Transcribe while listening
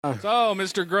So,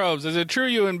 Mr. Groves, is it true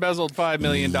you embezzled $5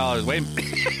 million? Wait.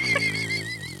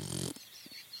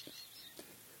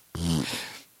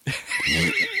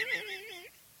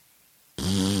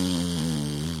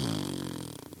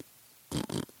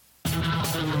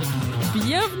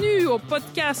 Bienvenue au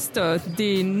podcast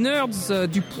des nerds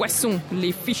du poisson,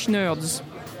 les fish nerds.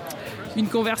 Une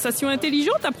conversation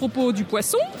intelligente à propos du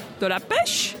poisson, de la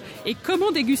pêche et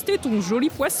comment déguster ton joli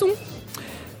poisson.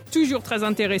 Toujours très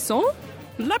intéressant,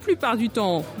 la plupart du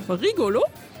temps rigolo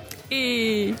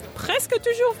et presque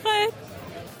toujours vrai.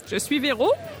 Je suis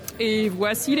Véro et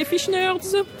voici les fish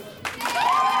nerds.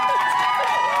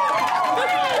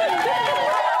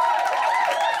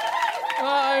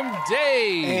 I'm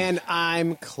Dave. And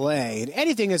I'm Clay. And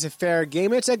anything is a fair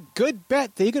game. It's a good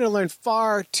bet that you're going to learn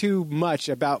far too much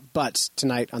about butts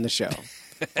tonight on the show.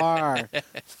 Far.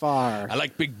 I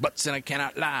like big butts and I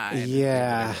cannot lie.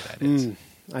 Yeah.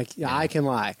 I can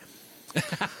lie.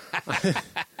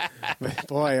 But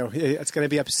boy, it's going to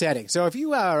be upsetting. So if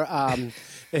you are,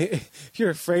 if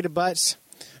you're afraid of butts,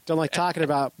 don't like talking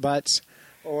about butts,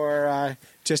 or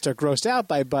just are grossed out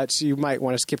by butts, you might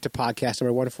want to skip to podcast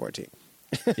number 114.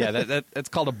 Yeah, that's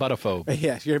called a buttophobe.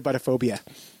 Yeah, you're buttophobia.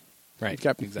 Right,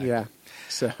 exactly. Yeah.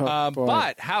 So,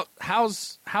 but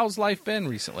how's life been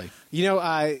recently? You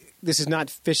know, this is not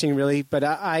fishing really, but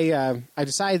I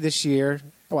decided this year,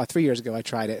 3 years ago, I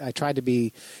tried it. I tried to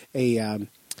be a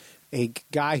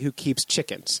guy who keeps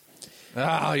chickens.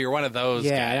 Oh, you're one of those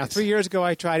guys. Now 3 years ago,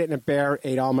 I tried it, and a bear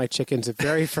ate all my chickens the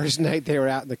very first night they were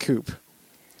out in the coop.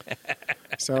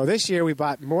 So this year, we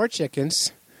bought more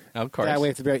chickens. Of course. That way,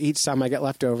 if the bear eats some, I get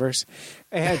leftovers.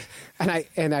 And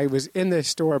I was in the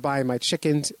store buying my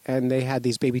chickens, and they had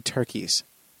these baby turkeys.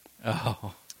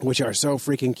 Oh, which are so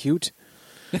freaking cute.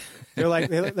 They're like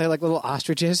little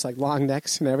ostriches, like long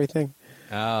necks and everything.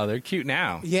 Oh, they're cute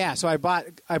now. Yeah, so I bought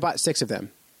 6 of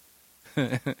them.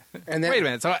 And then, wait a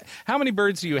minute. So, how many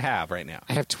birds do you have right now?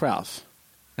 I have 12.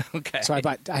 Okay. So I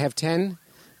have 10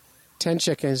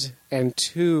 chickens and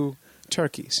 2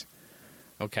 turkeys.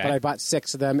 Okay. But I bought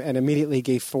 6 of them and immediately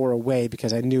gave 4 away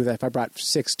because I knew that if I brought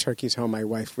 6 turkeys home, my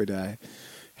wife would have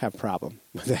a problem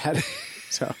with that.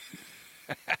 So,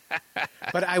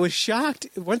 but I was shocked.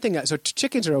 One thing, so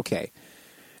chickens are okay.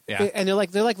 Yeah. And they're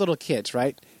like little kids,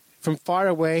 right? From far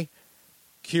away,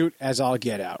 cute as all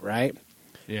get out, right?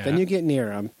 Yeah. Then you get near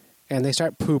them, and they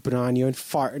start pooping on you and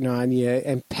farting on you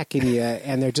and pecking you,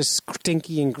 and they're just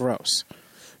stinky and gross.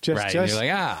 Right. You're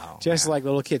like, oh. Just like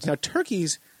little kids. Now,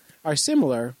 turkeys are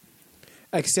similar,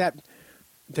 except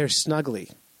they're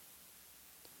snuggly.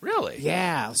 Really?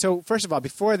 Yeah. So, first of all,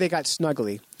 before they got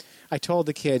snuggly, I told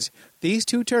the kids, these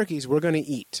 2 turkeys we're going to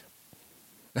eat.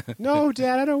 No,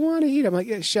 Dad, I don't want to eat them. I'm like,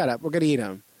 yeah, shut up. We're going to eat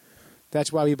them.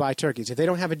 That's why we buy turkeys. If they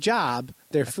don't have a job,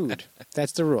 they're food.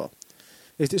 That's the rule.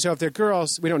 So if they're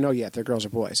girls, we don't know yet if they're girls or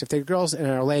boys. If they're girls and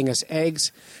are laying us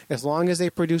eggs, as long as they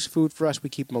produce food for us, we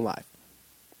keep them alive.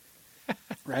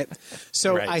 Right?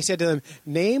 So Right. I said to them,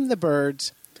 name the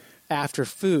birds after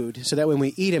food so that when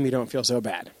we eat them, you don't feel so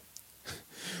bad.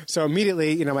 So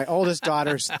immediately, my oldest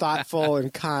daughter's thoughtful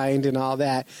and kind and all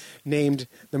that, named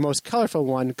the most colorful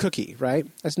one Cookie, right?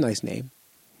 That's a nice name.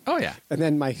 Oh, yeah. And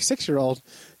then my 6-year-old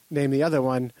named the other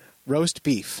one Roast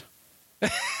Beef.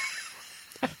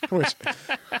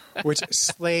 which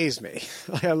slays me.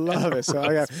 I love it. So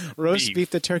I got roast beef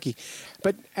the turkey.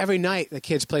 But every night the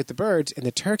kids play with the birds, and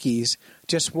the turkeys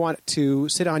just want to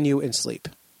sit on you and sleep.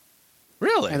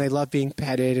 Really? And they love being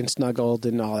petted and snuggled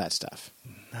and all that stuff.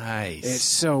 Nice. It's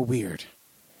so weird.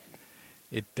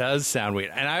 It does sound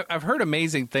weird. And I've heard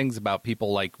amazing things about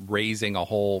people like raising a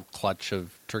whole clutch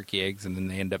of turkey eggs, and then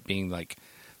they end up being like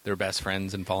their best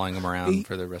friends and following them around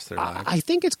for the rest of their lives. I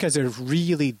think it's because they're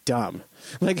really dumb.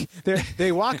 Like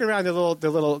they walk around their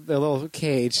little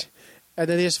cage, and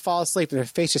then they just fall asleep, and their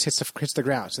face just hits the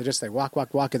ground. So they walk,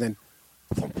 and then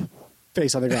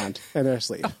face on the ground, and they're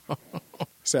asleep.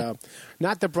 So,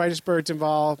 not the brightest birds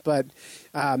involved, but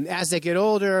as they get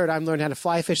older and I'm learning how to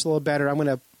fly fish a little better, I'm going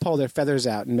to pull their feathers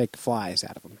out and make flies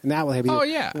out of them, and that will be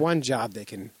one job they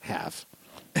can have.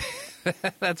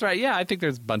 That's right. Yeah, I think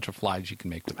there's a bunch of flies you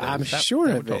can make with that. I'm that sure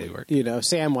that it would totally work.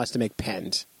 Sam wants to make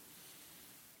pens.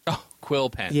 Oh, quill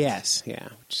pens. Yes, yeah.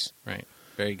 Right.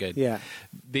 Very good. Yeah.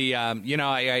 The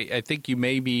I think you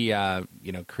may be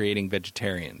creating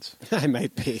vegetarians. I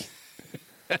might be.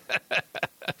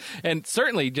 And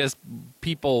certainly just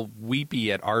people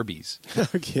weepy at Arby's.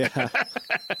 Yeah.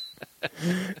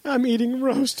 I'm eating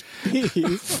roast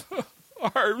beef.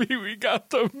 Arby, we got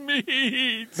the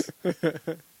meat.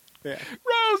 Yeah.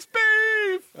 Roast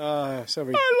beef. So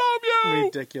I love you.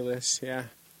 Ridiculous. Yeah.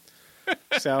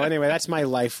 So anyway, that's my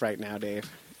life right now, Dave.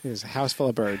 It is a house full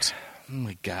of birds. Oh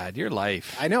my God, your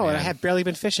life. I know, and I man. have barely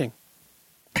been fishing.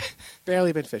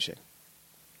 Barely been fishing.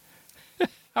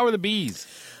 How are the bees?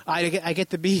 I get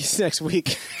the bees next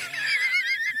week.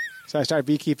 So I start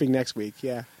beekeeping next week,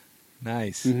 yeah.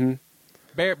 Nice. Mm-hmm.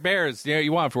 Bears,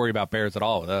 you won't have to worry about bears at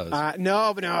all with those.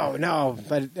 No.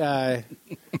 But,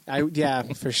 yeah,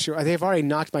 for sure. They've already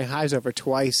knocked my hives over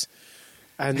twice,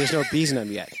 and there's no bees in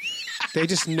them yet. They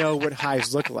just know what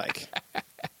hives look like.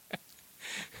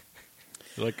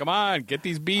 Like, come on, get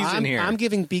these bees in here. I'm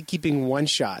giving beekeeping one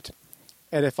shot.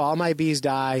 And if all my bees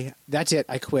die, that's it.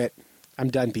 I quit. I'm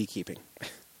done beekeeping.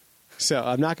 So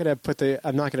I'm not going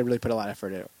to really put a lot of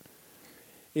effort in it.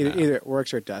 Either it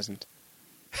works or it doesn't.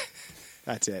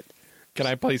 That's it. Can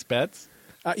I place bets?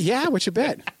 Yeah, what's your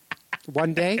bet?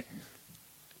 One day?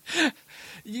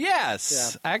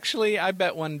 Yes. Yeah. Actually, I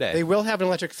bet one day. They will have an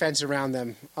electric fence around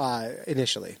them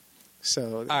initially.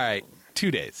 So, All right,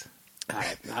 2 days.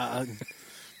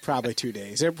 Probably 2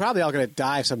 days. They're probably all going to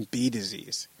die of some bee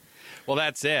disease. Well,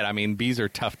 that's it. I mean, bees are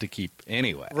tough to keep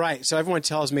anyway. Right. So everyone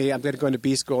tells me I'm going to go into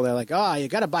bee school. And they're like, "Oh, you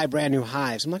got to buy brand new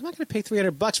hives." I'm like, "I'm not going to pay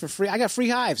 $300 for free. I got free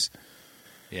hives.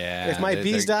 Yeah. If my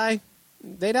bees die,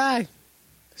 they die.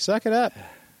 Suck it up.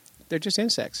 They're just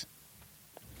insects."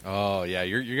 Oh, yeah,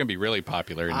 you're going to be really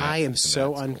popular. I am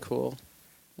so uncool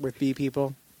with bee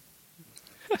people.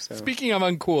 So, Speaking of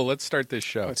uncool, let's start this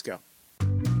show. let's go.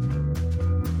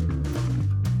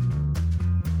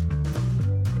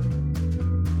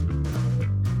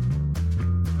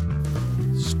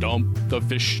 Stump the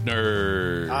Fish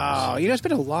Nerd. Oh, it's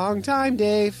been a long time,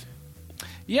 Dave.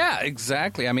 Yeah,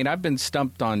 exactly. I mean, I've been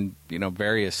stumped on,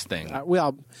 various things.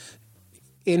 Well,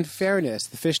 in fairness,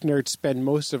 the fish nerds spend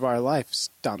most of our life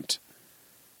stumped.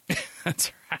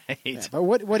 That's right. Yeah, but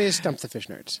what is Stump the Fish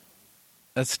Nerds?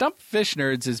 Stump Fish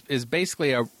Nerds is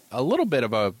basically a little bit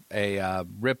of a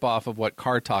rip-off of what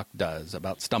Car Talk does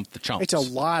about Stump the Chumps. It's a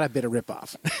lot of bit of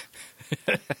rip-off.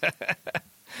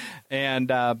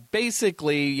 And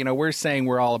basically, we're saying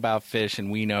we're all about fish and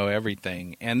we know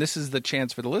everything. And this is the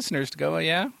chance for the listeners to go, oh,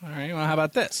 yeah? All right, well, how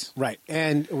about this? Right,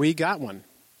 and we got one.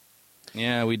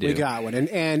 Yeah, we do. We got one.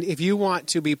 And if you want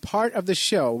to be part of the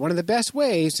show, one of the best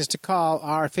ways is to call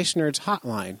our Fish Nerds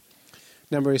hotline.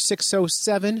 Number is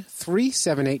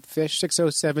 607-378-FISH,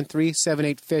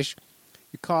 607-378-FISH.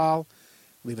 You call,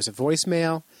 leave us a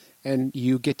voicemail, and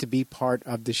you get to be part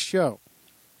of the show.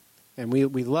 And we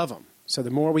love them. So the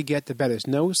more we get, the better. There's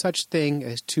no such thing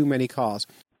as too many calls.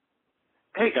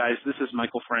 Hey, guys, this is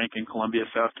Michael Frank in Columbia,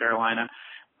 South Carolina.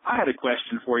 I had a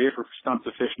question for you for Stump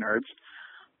the Fish Nerds.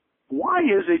 Why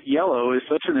is it yellow is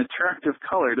such an attractive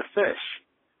color to fish?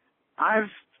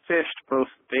 I've fished both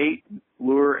bait,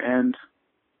 lure, and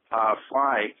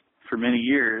fly for many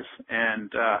years,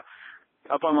 and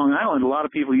up on Long Island, a lot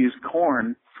of people use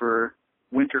corn for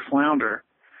winter flounder.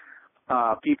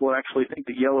 People actually think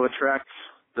that yellow attracts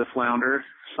the flounder,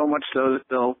 so much so that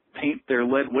they'll paint their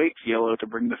lead weights yellow to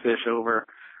bring the fish over.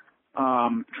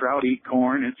 Trout eat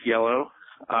corn, it's yellow.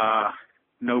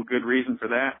 No good reason for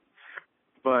that.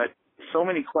 But so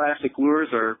many classic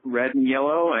lures are red and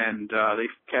yellow, and they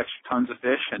catch tons of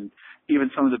fish, and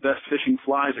even some of the best fishing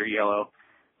flies are yellow.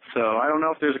 So I don't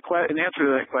know if there's an answer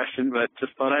to that question, but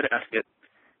just thought I'd ask it.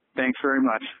 Thanks very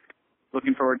much.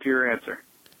 Looking forward to your answer.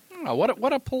 Oh,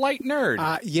 what a polite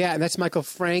nerd. Yeah, and that's Michael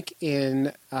Frank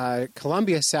in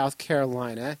Columbia, South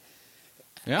Carolina.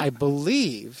 Yeah. I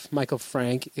believe Michael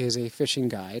Frank is a fishing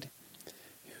guide.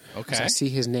 Okay. I see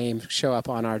his name show up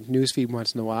on our newsfeed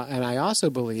once in a while. And I also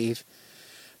believe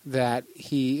that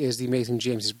he is the amazing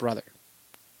James's brother.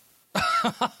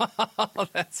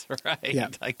 That's right. Yeah.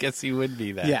 I guess he would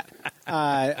be that. Yeah.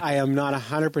 I am not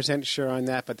 100% sure on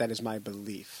that, but that is my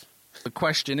belief. The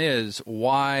question is,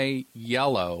 why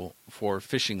yellow for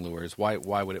fishing lures? Why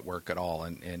would it work at all?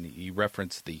 And you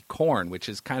referenced the corn, which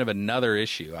is kind of another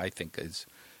issue I think is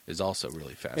also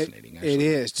really fascinating. It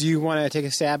is. Do you want to take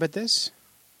a stab at this?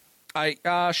 Sure.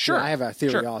 Yeah, I have a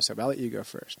theory Sure. also, but I'll let you go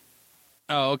first.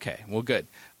 Oh, okay. Well, good.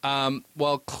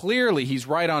 Well, clearly he's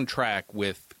right on track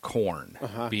with corn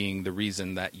being the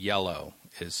reason that yellow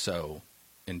is so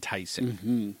enticing.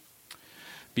 Mm-hmm.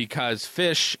 Because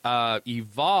fish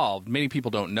evolved, many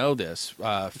people don't know this,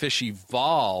 fish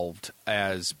evolved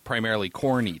as primarily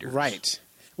corn eaters. Right.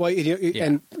 Well,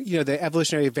 and the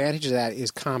evolutionary advantage of that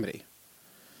is comedy.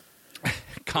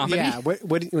 Comedy? Yeah.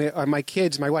 My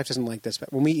kids, my wife doesn't like this,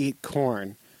 but when we eat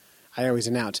corn, I always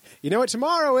announce, you know what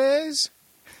tomorrow is?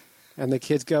 And the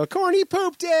kids go, corny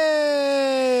poop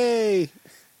day!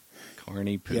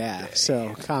 Corny poop Yeah, day.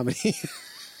 so comedy.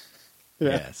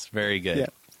 Yes, very good. Yeah.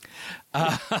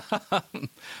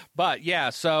 But yeah,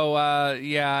 so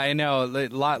I know a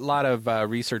lot of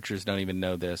researchers don't even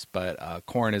know this, but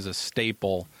corn is a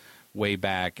staple way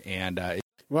back, and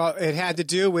Well, it had to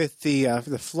do with the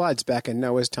floods back in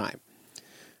Noah's time.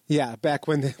 Yeah, back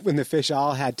when the fish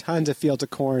all had tons of fields of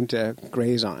corn to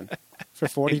graze on for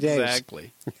 40 days.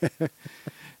 Exactly.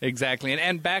 Exactly.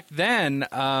 And back then,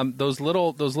 those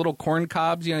little corn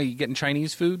cobs, you get in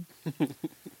Chinese food,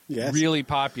 Yes. really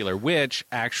popular, which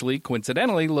actually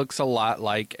coincidentally looks a lot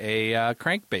like a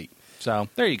crankbait. So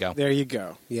there you go. There you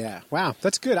go. Yeah. Wow,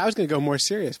 that's good. I was going to go more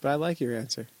serious, but I like your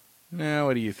answer. Now,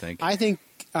 what do you think? I think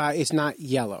it's not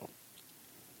yellow.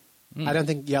 I don't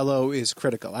think yellow is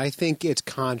critical. I think it's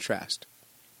contrast.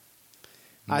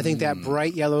 I think that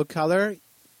bright yellow color,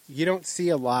 you don't see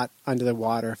a lot under the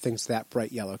water of things that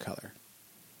bright yellow color.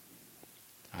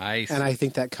 I see. And I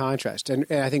think that contrast. And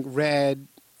I think red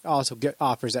also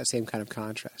offers that same kind of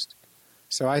contrast.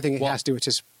 So I think it has to do with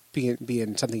just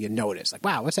being something you notice. Like,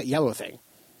 wow, what's that yellow thing?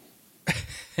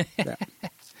 Yeah.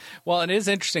 Well, it is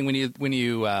interesting when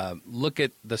you look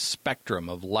at the spectrum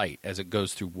of light as it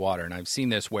goes through water, and I've seen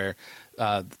this where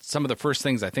some of the first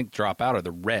things I think drop out are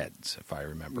the reds, if I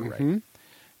remember right.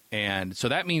 And so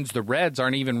that means the reds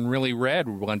aren't even really red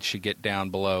once you get down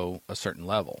below a certain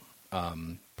level.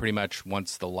 Pretty much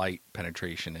once the light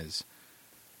penetration is,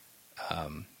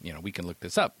 we can look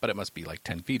this up, but it must be like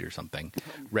 10 feet or something.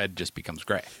 Red just becomes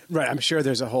gray. Right. I'm sure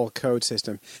there's a whole code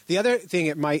system. The other thing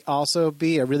it might also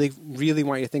be, I really, really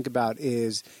want you to think about,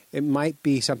 is it might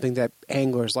be something that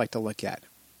anglers like to look at.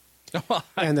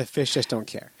 And the fish just don't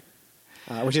care,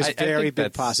 which is a very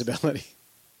big possibility.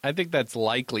 I think that's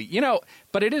likely.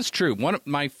 But it is true. One of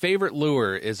my favorite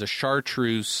lure is a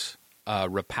chartreuse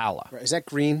Rapala. Right. Is that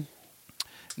green?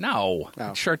 No,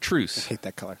 Oh. chartreuse. I hate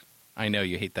that color. I know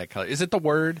you hate that color. Is it the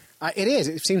word? It is.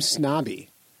 It seems snobby.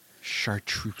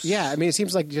 Chartreuse. Yeah, I mean, it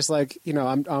seems like just like,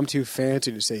 I'm too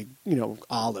fancy to say,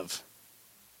 olive.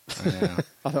 Yeah.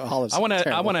 Olive's I want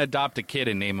terrible. to adopt a kid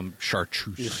and name him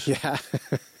Chartreuse. Yeah.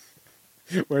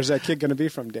 Where's that kid going to be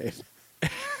from, Dave?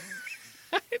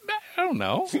 I don't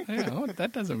know.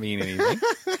 That doesn't mean anything.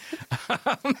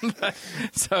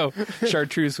 So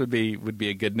chartreuse would be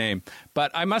a good name.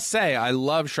 But I must say, I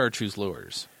love chartreuse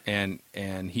lures, and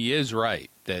he is right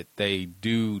that they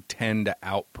do tend to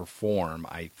outperform,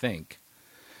 I think,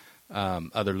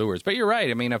 other lures. But you're right.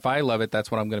 I mean, if I love it,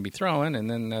 that's what I'm going to be throwing, and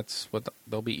then that's what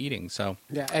they'll be eating. So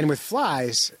Yeah, and with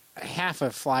flies, half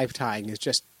of fly tying is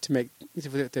just to make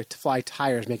the fly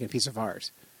tires making a piece of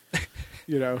art.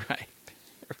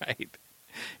 Right.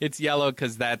 It's yellow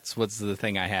because that's what's the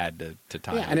thing I had to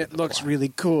tie. Yeah, and it the looks fly.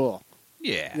 really cool.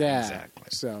 Yeah, Yeah, exactly.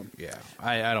 so- yeah,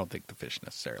 I don't think the fish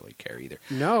necessarily care either.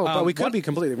 No, but we could be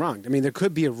completely wrong. I mean, there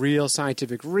could be a real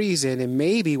scientific reason, and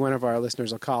maybe one of our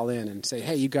listeners will call in and say,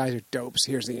 "Hey, you guys are dopes.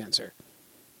 Here's the answer."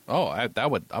 Oh, I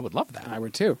would love that. I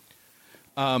would too.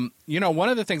 One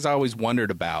of the things I always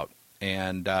wondered about,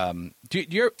 and do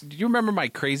you remember my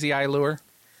crazy eye lure?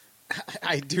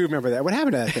 I do remember that. What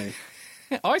happened to that thing?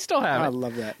 Oh, I still have I it.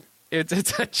 love that.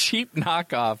 It's a cheap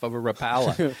knockoff of a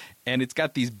Rapala, and it's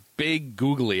got these big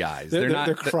googly eyes.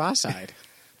 They're cross-eyed.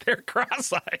 They're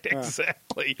cross-eyed,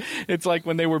 exactly. It's like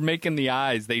when they were making the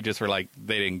eyes, they just were like,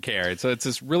 they didn't care. So it's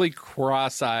this really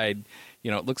cross-eyed,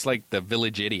 it looks like the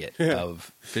village idiot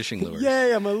of fishing lures.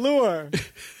 Yay, I'm a lure.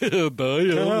 I'm going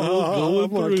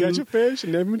to catch a fish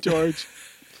and name him George.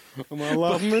 I'm going to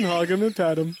love him and hug him and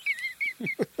pet him.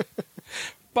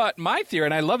 But my theory,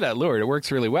 and I love that lure, it works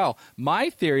really well. My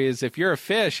theory is if you're a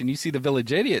fish and you see the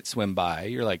village idiot swim by,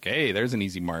 you're like, hey, there's an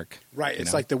easy mark. Right,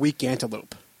 it's like the weak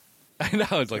antelope. I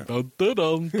know, it's like, dun, dun,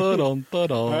 dun, dun, dun, dun,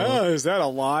 dun. Oh, is that a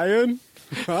lion?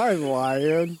 Hi,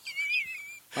 lion.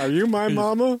 Are you my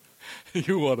mama?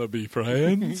 You want to be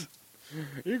friends?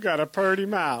 You got a purty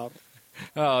mouth.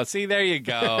 Oh, see, there you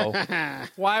go.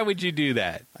 Why would you do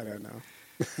that? I don't know.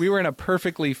 We were in a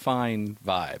perfectly fine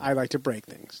vibe. I like to break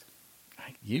things.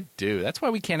 You do. That's why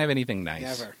we can't have anything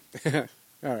nice. Never.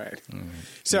 All right.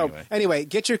 So, anyway,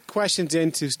 get your questions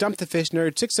in to Stump the Fish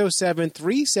Nerd,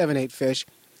 607-378-FISH,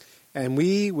 and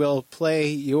we will play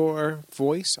your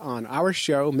voice on our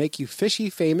show, make you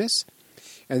fishy famous.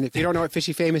 And if you don't know what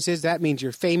fishy famous is, that means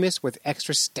you're famous with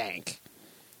extra stank.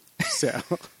 So,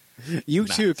 you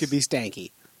too could be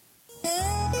stanky.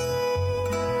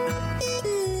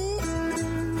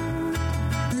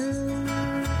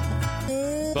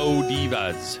 Bo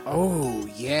Divas. Oh,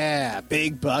 yeah.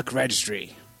 Big Buck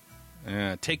Registry.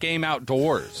 Take aim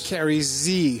outdoors. Carrie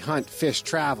Z. Hunt Fish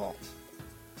Travel.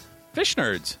 Fish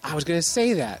Nerds. I was going to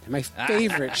say that. My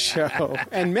favorite show.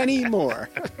 And many more.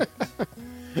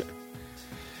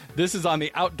 This is on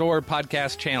the Outdoor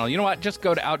Podcast Channel. You know what? Just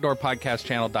go to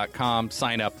outdoorpodcastchannel.com,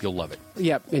 sign up. You'll love it.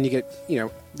 Yep, and you get,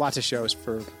 lots of shows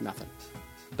for nothing.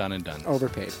 Done and done.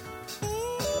 Overpaid.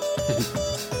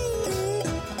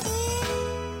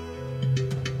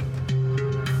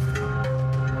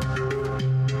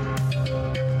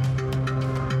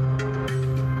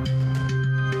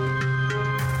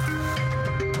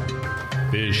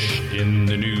 Fish in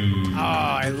the news. Oh,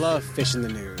 I love fish in the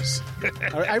news.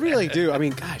 I really do. I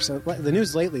mean, gosh, the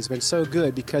news lately has been so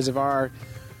good because of our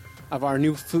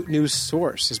new food news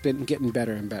source has been getting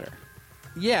better and better.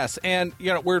 Yes, and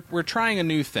we're trying a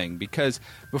new thing because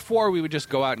before we would just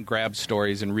go out and grab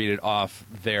stories and read it off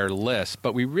their list,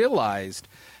 but we realized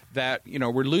that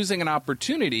we're losing an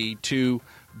opportunity to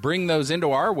bring those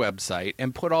into our website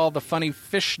and put all the funny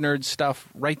fish nerd stuff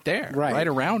right there, right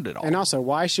around it all. And also,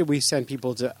 why should we send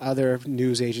people to other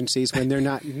news agencies when they're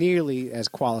not nearly as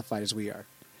qualified as we are?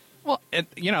 Well,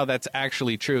 that's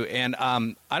actually true. And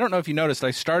I don't know if you noticed,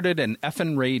 I started an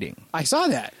effin' rating. I saw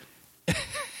that.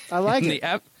 I like it.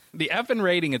 The effin'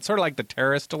 rating, it's sort of like the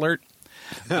terrorist alert,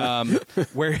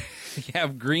 where you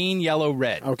have green, yellow,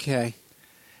 red. Okay.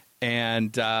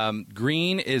 And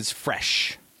green is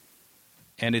fresh.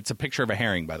 And it's a picture of a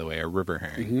herring, by the way, a river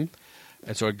herring. Mm-hmm.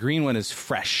 And so a green one is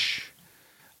fresh.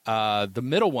 The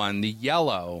middle one, the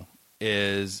yellow,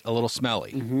 is a little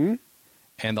smelly. Mm-hmm.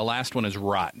 And the last one is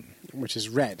rotten. Which is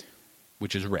red.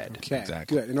 Okay,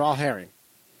 exactly. Good. And they're all herring.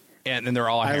 And they're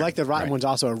all herring. I like the rotten one's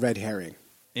also a red herring.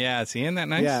 Yeah, isn't that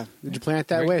nice? Yeah. Did you plan it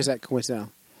that way, or is that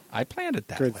coincidental? I planned it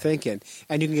that way. Good thinking.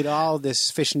 And you can get all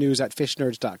this fish news at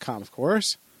fishnerds.com, of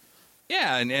course.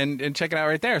 Yeah, and check it out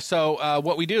right there. So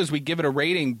what we do is we give it a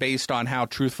rating based on how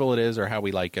truthful it is or how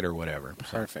we like it or whatever.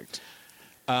 Perfect.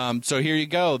 So here you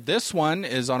go. This one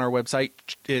is on our website.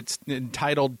 It's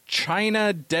entitled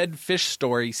China Dead Fish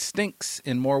Story Stinks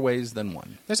in More Ways Than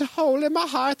One. There's a hole in my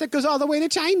heart that goes all the way to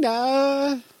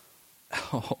China.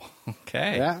 Oh,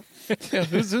 okay. Yeah.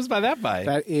 Who's by that by?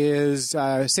 That is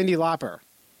Cyndi Lauper.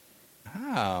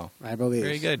 Oh. I believe.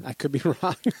 Very good. I could be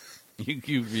wrong.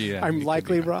 I'm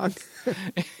likely wrong.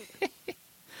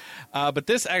 But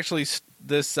this actually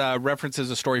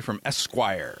references a story from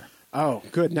Esquire. Oh,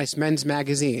 good. Nice men's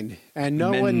magazine. And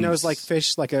no one knows like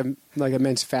fish like a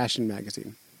men's fashion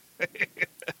magazine.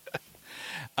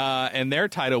 And their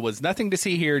title was Nothing to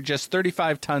See Here, Just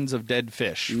 35 Tons of Dead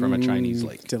Fish from a Chinese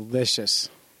Lake. Delicious.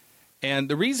 And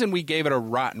the reason we gave it a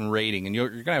rotten rating, and you're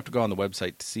going to have to go on the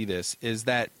website to see this, is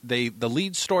that the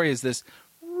lead story is this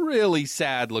really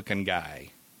sad-looking guy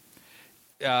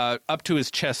up to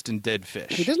his chest in dead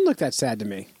fish. He doesn't look that sad to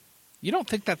me. You don't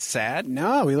think that's sad?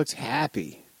 No, he looks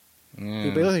happy.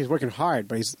 He looks like he's working hard,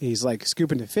 but he's like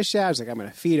scooping the fish out. He's like, I'm going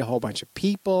to feed a whole bunch of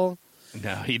people.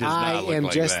 No, he does not look like that. I am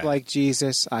just like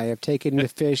Jesus. I have taken the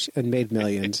fish and made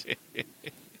millions.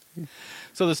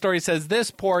 So the story says this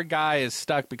poor guy is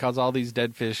stuck because all these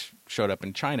dead fish showed up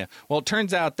in China. Well, it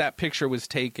turns out that picture was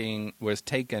taken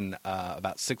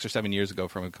about 6 or 7 years ago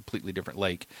from a completely different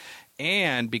lake.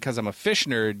 And because I'm a fish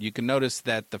nerd, you can notice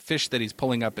that the fish that he's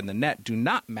pulling up in the net do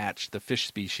not match the fish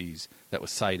species that was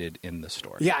cited in the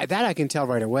story. Yeah, that I can tell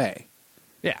right away.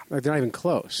 Yeah. Like they're not even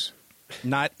close.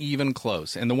 Not even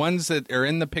close. And the ones that are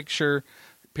in the picture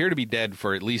appear to be dead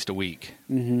for at least a week.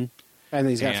 Mm-hmm. And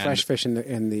he's got fresh fish in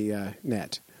the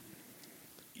net.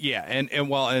 Yeah, and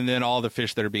then all the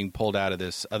fish that are being pulled out of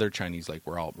this other Chinese lake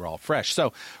were all fresh.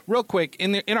 So, real quick,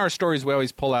 in our stories, we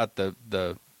always pull out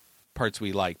the parts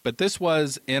we like. But this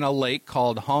was in a lake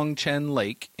called Hongchen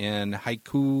Lake in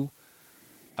Haikou,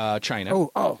 China.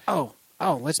 Oh!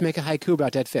 Let's make a haiku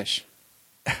about dead fish.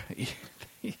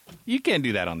 You can't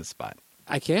do that on the spot.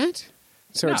 I can't.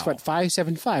 So No. it's what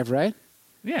 575, right?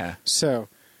 Yeah. So,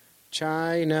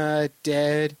 China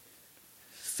dead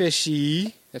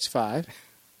fishy. That's 5,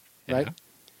 right? Yeah.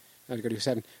 I'm gonna go to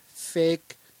 7.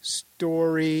 Fake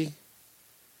story.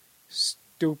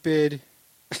 Stupid.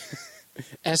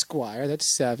 Esquire.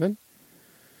 That's 7,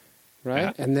 right?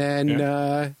 Yeah. And then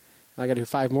Yeah. I got to do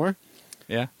 5 more.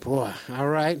 Yeah. Boy, all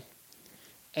right.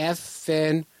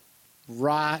 Effing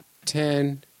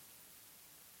rotten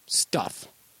stuff.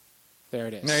 There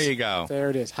it is. There you go. There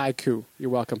it is. Haiku. You're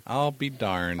welcome. I'll be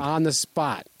darned. On the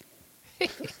spot.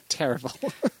 Terrible.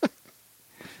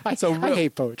 I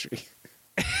hate poetry.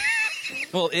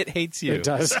 Well, it hates you. It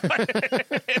does.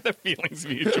 The feeling's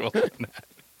mutual.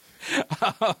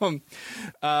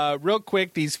 Real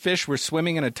quick, these fish were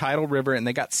swimming in a tidal river, and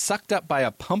they got sucked up by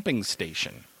a pumping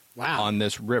station on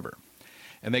this river.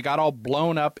 And they got all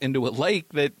blown up into a lake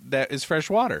that is fresh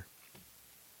water.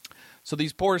 So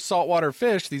these poor saltwater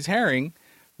fish, these herring,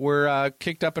 were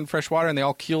kicked up in fresh water, and they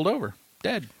all keeled over,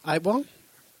 dead.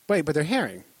 Wait, but they're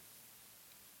herring.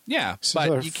 Yeah, sort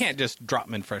but of- you can't just drop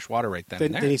them in fresh water right then They,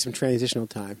 and there. they need some transitional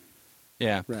time.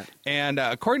 Yeah. Right. And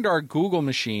according to our Google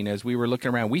machine, as we were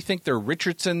looking around, we think they're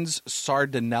Richardson's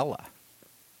Sardinella.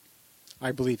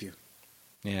 I believe you.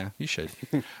 Yeah, you should.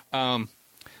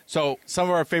 So some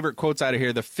of our favorite quotes out of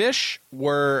here. The fish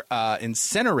were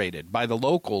incinerated by the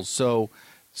locals so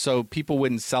people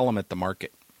wouldn't sell them at the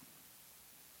market.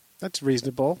 That's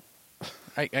reasonable.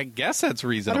 I guess that's I don't know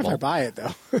reasonable. if I buy it,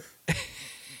 though.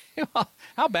 Well,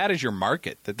 how bad is your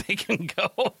market that they can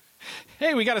go,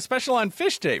 hey, we got a special on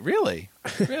fish today? Really?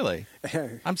 Really?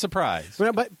 I'm surprised.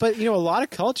 But a lot of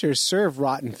cultures serve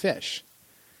rotten fish.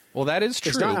 Well, that is true.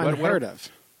 It's not unheard of.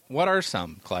 What are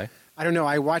some, Clay? I don't know.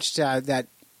 I watched that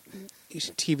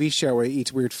TV show where he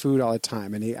eats weird food all the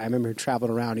time, and I remember him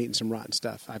traveling around eating some rotten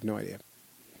stuff. I have no idea.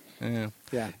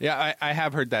 Yeah, I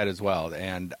have heard that as well,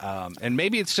 and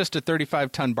maybe it's just a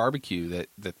 35-ton barbecue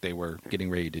that they were getting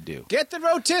ready to do. Get the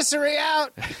rotisserie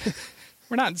out!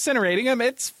 We're not incinerating them;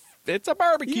 it's a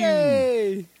barbecue.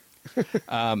 Yay!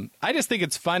 I just think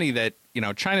it's funny that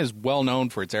China's well known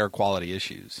for its air quality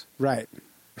issues, Right.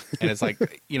 and it's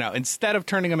like instead of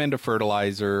turning them into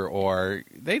fertilizer, or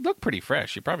they look pretty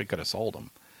fresh, you probably could have sold them.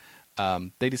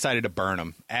 They decided to burn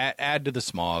them, add to the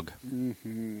smog.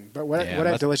 Mm-hmm. But what Yeah,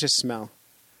 a delicious smell.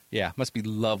 Yeah, must be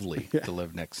lovely to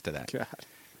live next to that. God.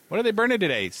 What are they burning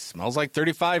today? Smells like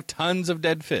 35 tons of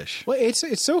dead fish. Well, it's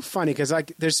so funny because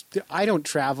I don't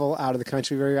travel out of the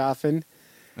country very often,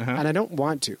 and I don't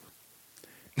want to.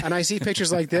 And I see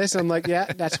pictures like this, and I'm like, yeah,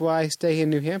 that's why I stay in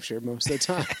New Hampshire most of the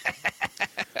time.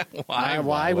 Why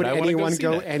would I wanna anyone see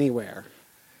go that? anywhere?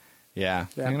 Yeah,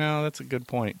 Yeah. that's a good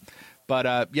point.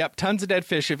 But, yep, tons of dead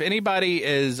fish. If anybody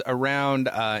is around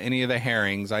any of the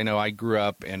herrings, I know I grew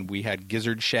up and we had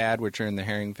gizzard shad, which are in the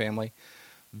herring family.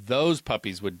 Those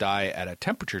puppies would die at a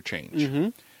temperature change. Mm-hmm.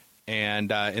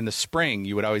 And in the spring,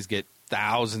 you would always get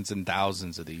thousands and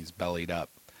thousands of these bellied up.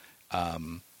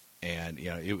 And,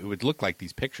 it would look like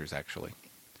these pictures, actually,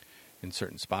 in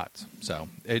certain spots. So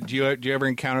do you ever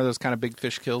encounter those kind of big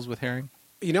fish kills with herring?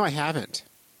 I haven't.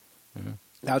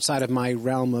 Outside of my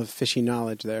realm of fishing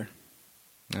knowledge there.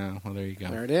 Oh, well, there you go.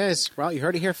 There it is. Well, you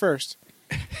heard it here first.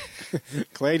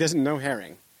 Clay doesn't know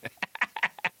herring.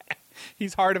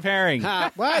 He's hard of herring.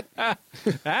 What? Ah.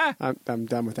 I'm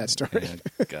done with that story.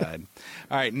 Yeah, God.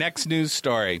 All right, next news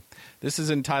story. This is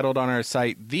entitled on our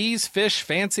site, These Fish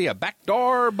Fancy a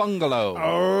Backdoor Bungalow.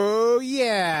 Oh,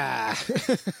 yeah.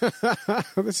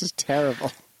 This is terrible.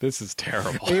 This is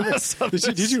terrible.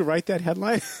 Did you write that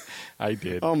headline? I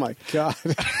did. Oh, my God.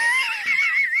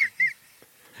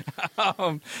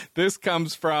 This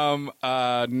comes from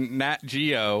Nat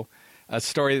Geo, a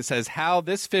story that says, How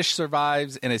This Fish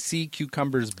Survives in a Sea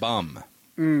Cucumber's Bum.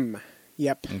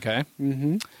 Yep. Okay?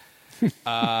 Mm-hmm.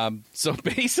 So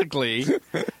basically,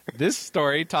 this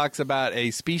story talks about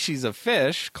a species of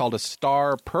fish called a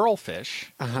star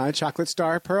pearlfish Chocolate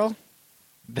star pearl?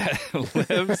 that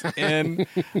lives in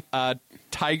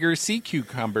tiger sea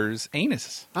cucumber's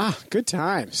anus. Good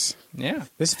times. Yeah.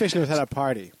 This fish knows how to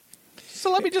party.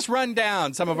 So let me just run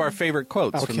down some of our favorite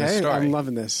quotes from this Okay, story. I'm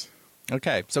loving this.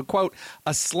 Okay, so quote: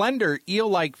 a slender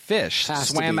eel-like fish Has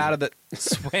to swam be.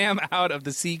 out of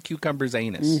the sea cucumber's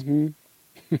anus. Mm-hmm.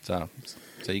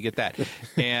 So you get that,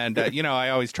 and I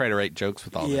always try to write jokes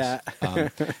with all Yeah.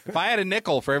 this. If I had a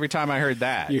nickel for every time I heard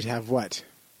that, You'd have what?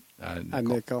 A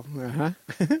nickel. Yeah,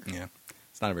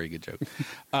 it's not a very good joke.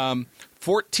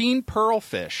 14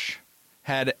 pearlfish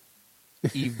had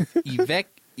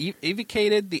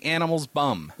evacuated the animal's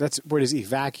bum. That's word is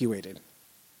evacuated.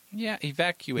 Yeah,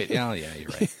 evacuate. Oh, yeah, you're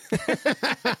right.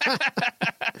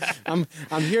 I'm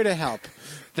here to help.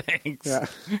 Thanks. Yeah.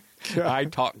 I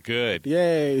talk good.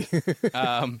 Yay.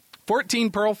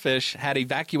 14 pearlfish had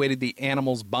evacuated the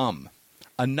animal's bum.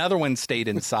 Another one stayed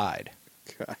inside.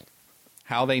 God.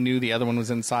 How they knew the other one was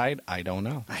inside, I don't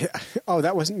know. Oh,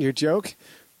 that wasn't your joke?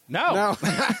 No. No.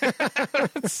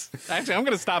 Actually, I'm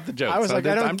going to stop the joke. I was like,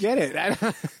 I don't get it.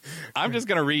 I'm just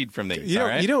going to read from these. You all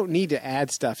don't, right? you don't need to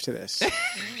add stuff to this.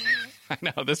 I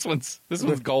know. This one's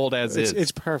gold as is.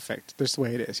 It's perfect. This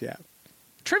way it is, yeah.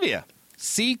 Trivia.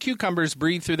 Sea cucumbers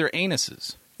breathe through their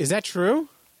anuses. Is that true?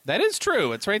 That is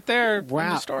true. It's right there in the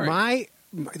Wow. story.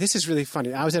 This is really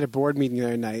funny. I was at a board meeting the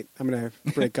other night. I'm going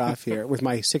to break off here with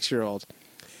my 6-year-old.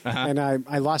 And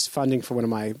I lost funding for one of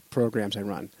my programs I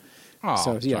run. Oh,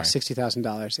 so, yeah, sorry.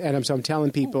 $60,000. And so I'm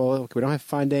telling people, okay, we don't have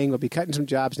funding. We'll be cutting some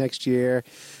jobs next year.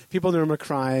 People in the room are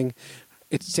crying.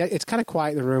 It's kind of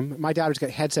quiet in the room. My daughter's got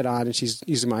a headset on, and she's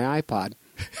using my iPod.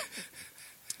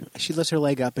 She lifts her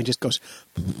leg up and just goes...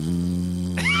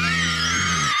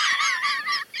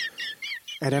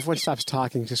 And everyone stops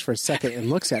talking just for a second and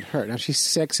looks at her. Now, she's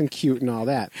 6 and cute and all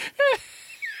that.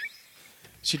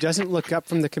 She doesn't look up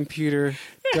from the computer,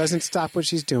 doesn't stop what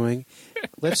she's doing,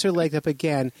 lifts her leg up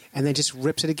again, and then just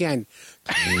rips it again.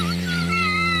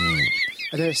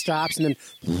 And then it stops, and then...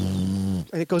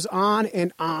 And it goes on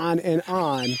and on and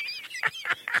on.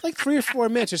 Like 3 or 4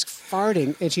 minutes just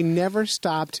farting, and she never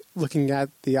stopped looking at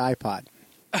the iPod.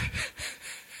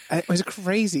 It was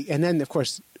crazy. And then, of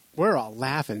course, we're all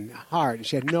laughing hard, and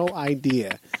she had no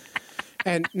idea.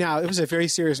 And now, it was a very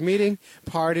serious meeting.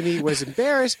 Part of me was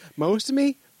embarrassed. Most of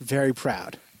me, very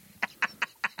proud.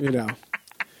 You know.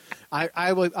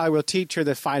 I will teach her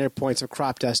the finer points of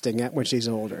crop dusting when she's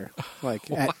older. Like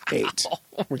at 8,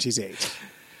 when she's 8.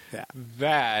 Yeah.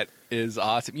 That is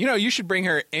awesome. You know, you should bring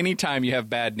her anytime you have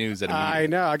bad news at a meeting. I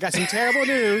know. I got some terrible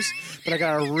news, but I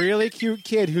got a really cute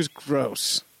kid who's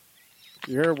gross.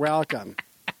 You're welcome.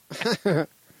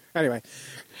 Anyway,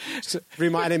 so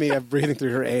reminded me of breathing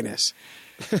through her anus.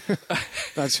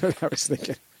 That's what I was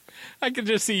thinking. I could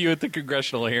just see you at the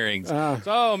congressional hearings.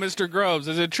 So, Mr. Groves,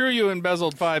 is it true you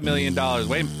embezzled $5 million?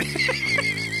 Wait a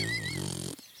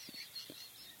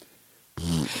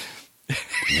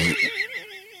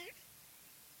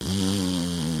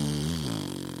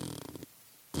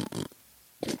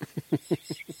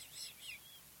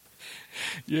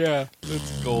Yeah,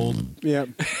 that's gold. Yep.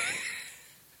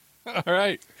 All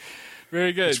right.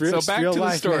 Very good. So back to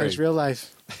the story. Man, it's real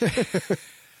life.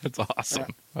 That's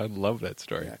awesome. I love that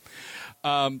story.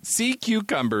 Sea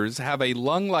cucumbers have a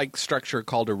lung-like structure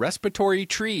called a respiratory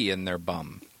tree in their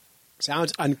bum.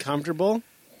 Sounds uncomfortable,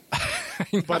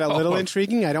 but a little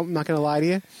intriguing. I'm not going to lie to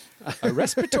you. A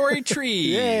respiratory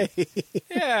tree. Yay.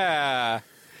 Yeah.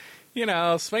 You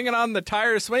know, swinging on the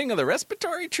tire swing of the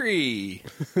respiratory tree.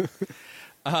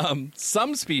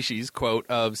 Some species, quote,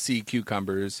 of sea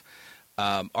cucumbers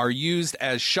are used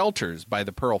as shelters by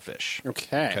the pearlfish.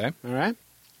 Okay. All right.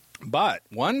 But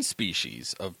one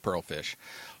species of pearlfish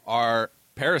are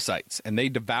parasites, and they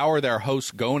devour their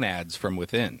host gonads from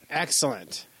within.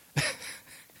 Excellent.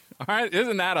 All right.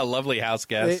 Isn't that a lovely house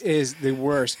guest? It is the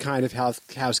worst kind of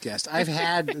house guest. I've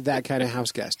had that kind of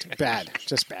house guest. Bad.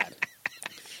 Just bad.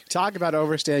 Talk about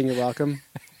overstaying your welcome.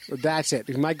 That's it.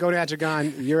 If my gonads are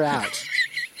gone, you're out.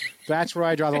 That's where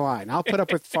I draw the line. I'll put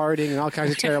up with farting and all kinds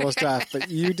of terrible stuff,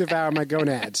 but you devour my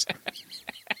gonads.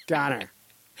 Goner.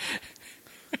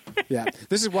 Yeah.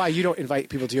 This is why you don't invite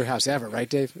people to your house ever, right,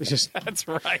 Dave? It's just That's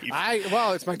right.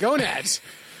 it's my gonads.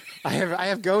 I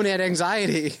have gonad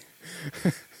anxiety.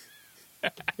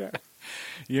 Yeah.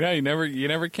 You know, you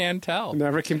never can tell.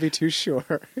 Never can be too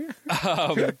sure.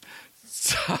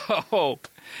 So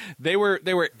they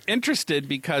were interested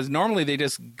because normally they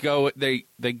just go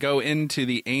into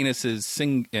the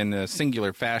anuses in a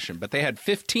singular fashion, but they had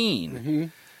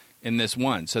 15 in this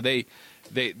one. So they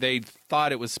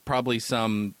thought it was probably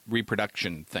some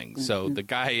reproduction thing. So the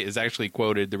guy is actually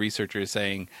quoted, the researcher is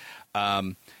saying,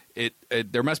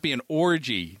 there must be an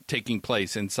orgy taking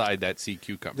place inside that sea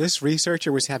cucumber. This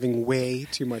researcher was having way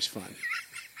too much fun.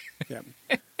 Yeah.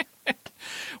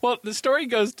 Well, the story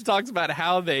talks about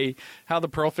how the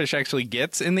pearlfish actually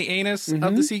gets in the anus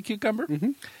of the sea cucumber.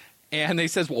 And they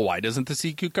says, well, why doesn't the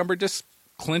sea cucumber just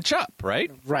clench up,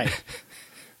 right? Right.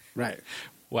 Right.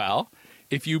 Well,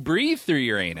 if you breathe through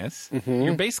your anus,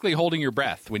 you're basically holding your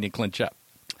breath when you clench up.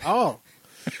 Oh.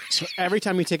 So every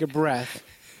time you take a breath,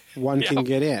 one can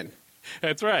get in.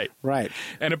 That's right. Right.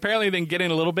 And apparently they can get in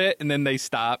a little bit, and then they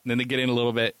stop, and then they get in a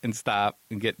little bit and stop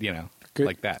and get, Good.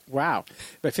 like that. Wow.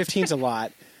 But 15's a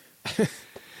lot.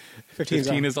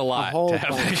 15 is a lot. A whole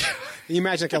bunch. You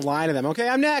imagine like a line of them. Okay,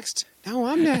 I'm next. No,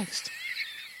 I'm next.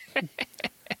 All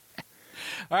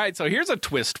right, so here's a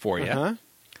twist for you.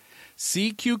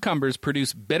 Sea cucumbers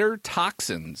produce bitter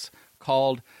toxins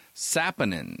called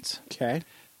saponins. Okay.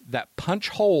 That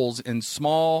punch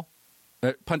small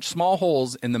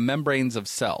holes in the membranes of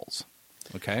cells.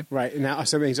 Okay? Right. And now,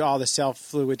 so it means all the cell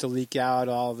fluid to leak out,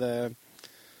 all the...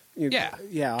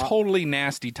 Totally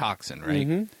nasty toxin,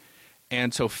 right?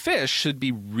 And so fish should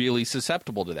be really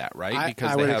susceptible to that, right?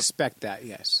 Because I would expect that,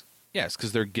 yes. Yes,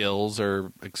 because their gills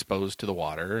are exposed to the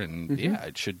water, and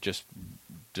it should just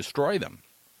destroy them.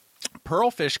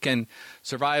 Pearlfish can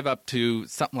survive up to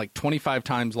something like 25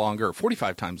 times longer or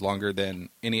 45 times longer than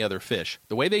any other fish.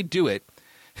 The way they do it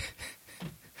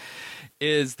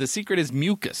is the secret is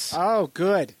mucus. Oh,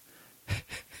 good.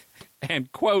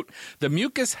 And, quote, the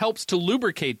mucus helps to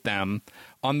lubricate them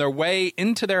on their way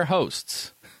into their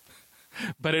hosts,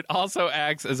 but it also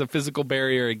acts as a physical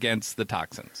barrier against the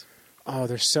toxins. Oh,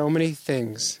 there's so many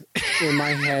things in my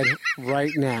head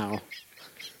right now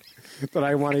that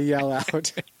I want to yell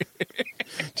out.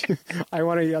 I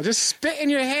want to yell, just spit in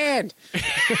your hand.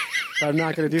 But I'm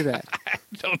not going to do that.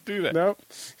 Don't do that. Nope.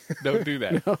 Don't do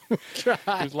that. No. God.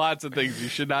 There's lots of things you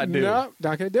should not do Nope.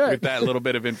 Not going to do with it. that little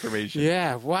bit of information.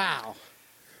 Yeah. Wow.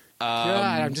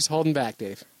 God, I'm just holding back,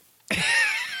 Dave.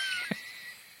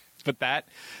 But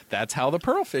that's how the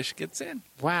pearlfish gets in.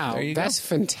 Wow. There you That's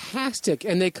fantastic.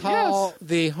 And they call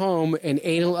the home an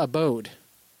anal abode.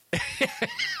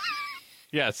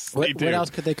 Yes, What, they do. what else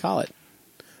could they call it?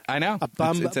 I know. A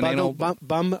bum, it's an anal...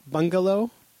 bum bungalow?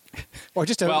 Or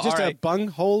just a Well, just all a right.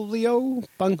 bungholio?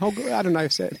 I don't know how to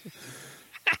say it.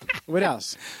 What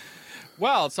else?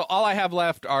 Well, so all I have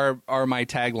left are my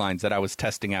taglines that I was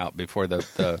testing out before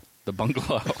the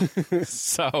bungalow.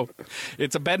 So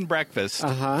it's a bed and breakfast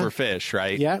for fish,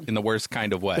 right? Yeah. In the worst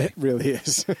kind of way. It really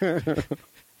is.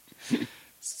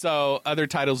 So other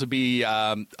titles would be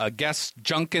a guest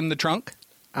junk in the trunk,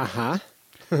 Uh-huh.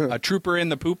 a trooper in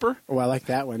the pooper, Oh, I like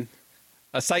that one.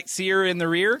 a sightseer in the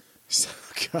rear,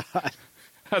 God.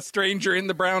 a stranger in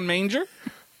the brown manger.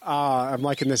 I'm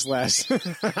liking this less.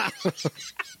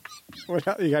 What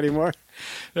else? You got any more?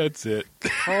 That's it.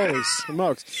 Holy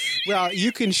smokes. Well,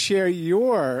 you can share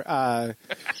your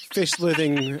fish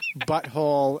living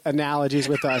butthole analogies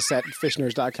with us at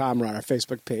fishnerds.com or on our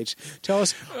Facebook page. Tell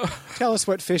us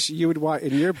what fish you would want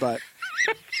in your butt.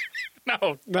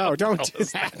 No, Don't do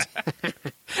that.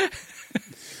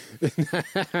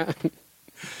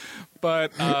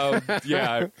 But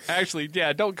yeah, actually,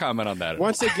 yeah, don't comment on that.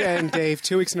 Once again, Dave,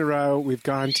 2 weeks in a row, we've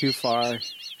gone too far.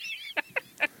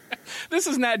 This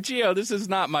is Nat Geo. This is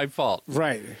not my fault.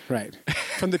 Right.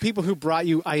 From the people who brought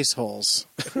you ice holes.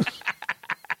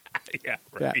 Yeah,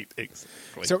 right.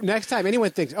 Exactly. So next time anyone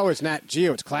thinks, oh, it's Nat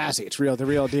Geo, it's classy, it's the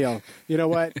real deal. You know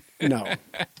what? No.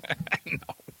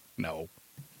 No,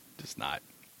 just not.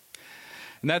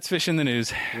 And that's Fish in the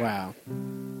News. Wow.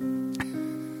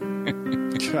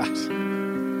 God.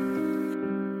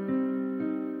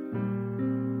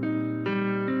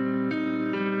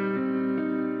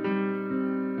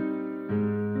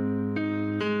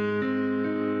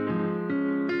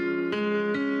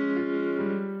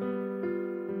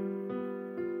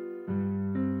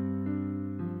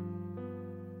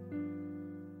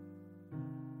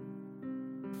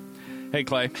 Hey,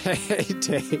 Clay. Hey,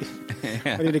 Dave.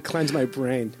 I need to cleanse my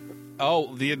brain.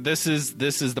 Oh, this is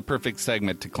the perfect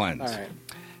segment to cleanse. All right.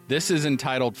 This is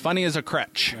entitled "Funny as a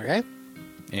Crutch," Okay?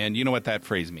 and you know what that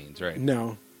phrase means, right?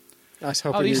 No. I was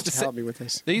Oh, hoping they you'd used to help say- me with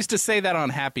this. They used to say that on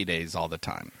Happy Days all the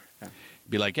time. Yeah.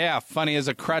 Be like, "Yeah, funny as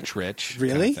a crutch, Rich."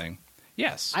 kind of Really? thing.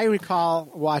 Yes. I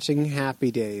recall watching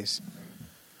Happy Days,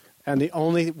 and the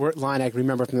only line I can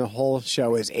remember from the whole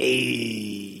show is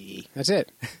 "Ayy." That's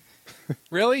it.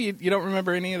 Really? You don't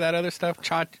remember any of that other stuff?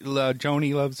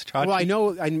 Joni Loves Chachi?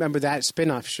 Well, I remember that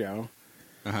spin-off show,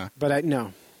 Uh-huh. but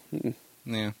no.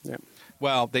 Yeah. Yeah.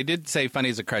 Well, they did say funny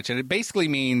as a crutch, and it basically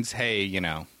means, hey,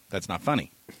 that's not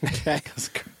funny. Okay. Because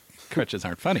crutches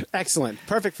aren't funny. Excellent.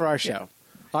 Perfect for our show.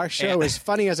 Our show is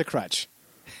funny as a crutch.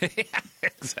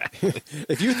 Exactly.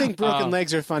 If you think broken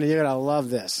legs are funny, you're going to love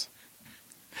this.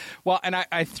 Well, and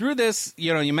I threw this,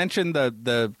 you mentioned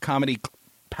the comedy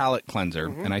palate cleanser,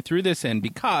 and I threw this in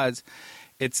because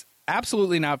it's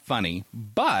absolutely not funny,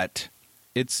 but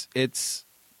it's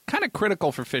kind of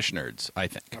critical for fish nerds, I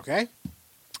think. Okay?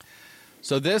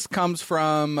 So this comes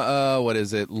from, what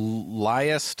is it,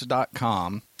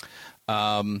 Liest.com.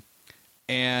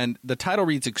 And the title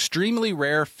reads, "Extremely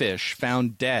Rare Fish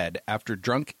Found Dead After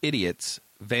Drunk Idiots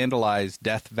Vandalize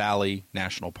Death Valley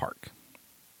National Park."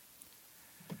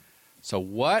 So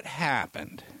what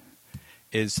happened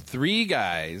is 3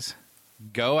 guys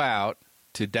go out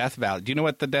to Death Valley. Do you know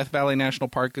what the Death Valley National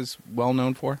Park is well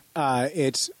known for?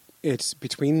 It's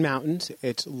between mountains.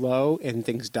 It's low, and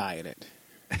things die in it.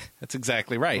 That's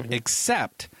exactly right,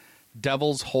 except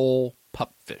Devil's Hole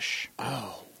pupfish.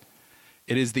 Oh.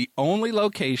 It is the only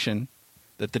location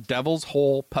that the Devil's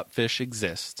Hole pupfish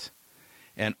exists,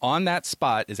 and on that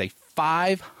spot is a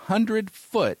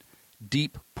 500-foot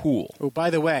deep pool. Oh, by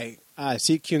the way,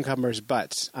 sea cucumbers'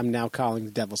 butts, I'm now calling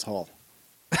the Devil's Hole.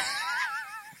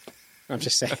 I'm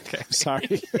just saying. Okay.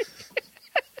 Sorry.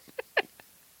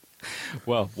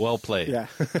 Well played. Yeah.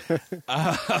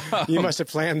 You must have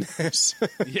planned this.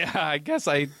 Yeah, I guess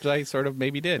I sort of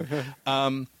maybe did.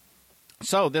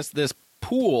 So this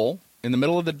pool in the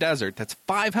middle of the desert that's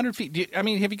 500 feet. Have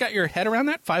you got your head around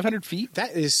that? 500 feet?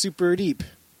 That is super deep.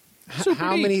 Super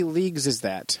How deep. many leagues is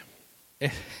that?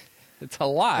 It's a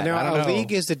lot. Now, I don't a know.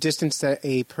 league is the distance that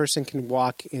a person can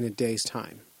walk in a day's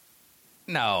time.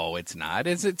 No, it's not.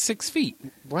 Is it 6 feet?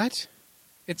 What?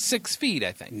 It's 6 feet,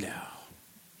 I think. No.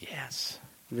 Yes.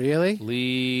 Really?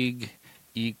 League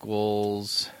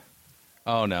equals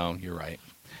Oh, no, you're right.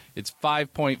 It's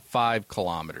 5.5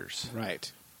 kilometers.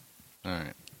 Right. All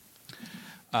right.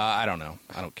 I don't know.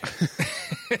 I don't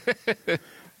care.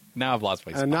 Now I've lost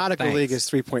my spot. A nautical Thanks. league is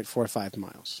 3.45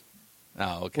 miles,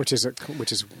 Oh, okay. which is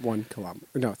 1 kilometer.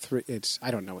 No, 3. I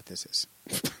don't know what this is.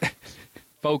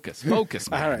 Focus, man.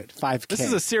 All right, 5K. This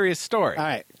is a serious story. All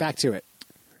right, back to it.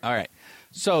 All right.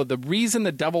 So the reason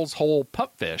the Devil's Hole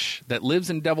pupfish that lives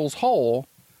in Devil's Hole,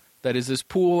 that is this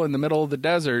pool in the middle of the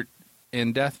desert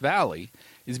in Death Valley,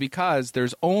 is because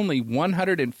there's only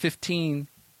 115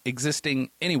 existing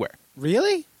anywhere.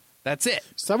 Really? That's it.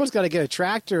 Someone's got to get a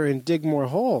tractor and dig more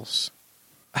holes.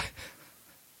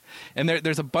 And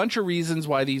there's a bunch of reasons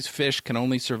why these fish can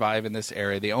only survive in this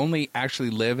area. They only actually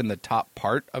live in the top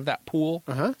part of that pool.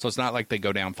 Uh-huh. So it's not like they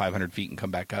go down 500 feet and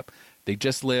come back up. They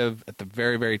just live at the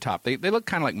very, very top. They look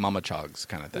kind of like mama chogs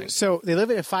kind of thing. So they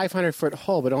live in a 500-foot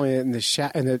hole, but only in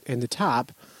the in the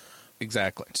top.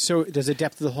 Exactly. So does the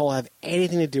depth of the hole have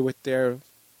anything to do with their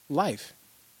life?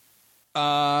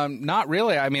 Not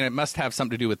really. I mean, it must have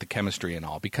something to do with the chemistry and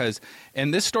all, because,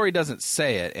 and this story doesn't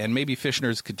say it, and maybe fish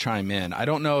nerds could chime in. I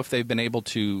don't know if they've been able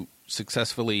to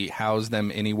successfully house them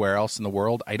anywhere else in the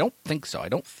world. I don't think so. I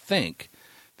don't think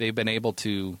they've been able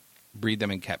to breed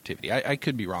them in captivity. I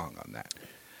could be wrong on that.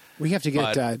 We have to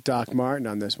get Doc Martin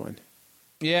on this one.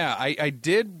 Yeah, I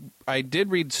did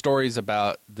read stories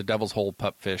about the Devil's Hole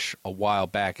pupfish a while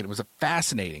back, and it was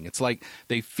fascinating. It's like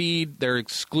they're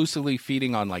exclusively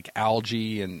feeding on like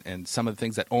algae and some of the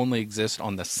things that only exist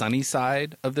on the sunny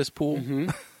side of this pool.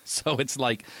 Mm-hmm. So it's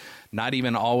like not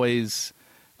even always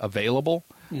available.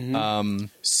 Mm-hmm.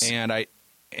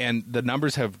 And the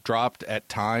numbers have dropped at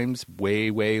times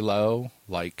way, way low,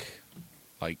 like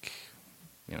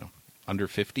under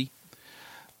 50.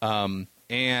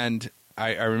 And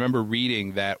I remember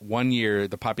reading that one year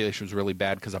the population was really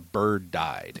bad because a bird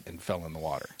died and fell in the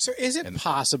water. So is it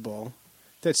possible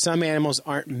that some animals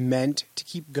aren't meant to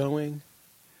keep going?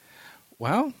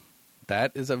 Well,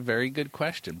 that is a very good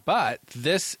question. But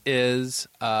this is,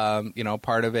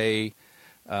 part of a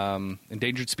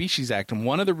Endangered Species Act. And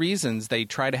one of the reasons they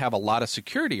try to have a lot of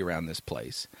security around this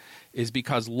place is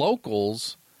because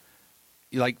locals,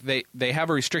 like they have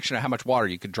a restriction of how much water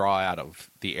you could draw out of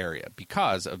the area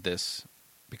because of this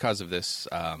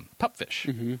pupfish.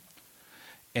 Mm-hmm.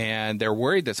 And they're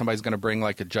worried that somebody's going to bring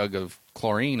like a jug of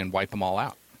chlorine and wipe them all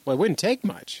out. Well, it wouldn't take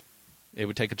much. It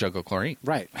would take a jug of chlorine.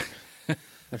 Right.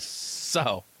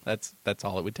 So that's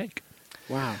all it would take.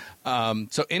 Wow.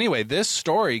 So anyway, this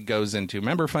story goes into,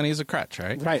 remember Funny as a Crutch,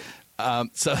 right? Right.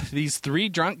 So these three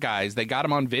drunk guys, they got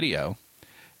them on video,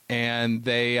 and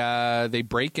they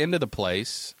break into the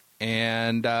place,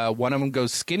 and one of them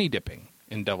goes skinny dipping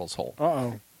in Devil's Hole.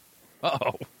 Uh-oh.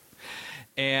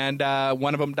 And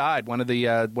one of them died. One of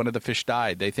the fish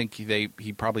died. They think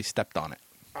he probably stepped on it.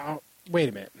 Oh, wait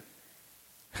a minute.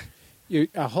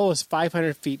 A hole is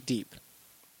 500 feet deep.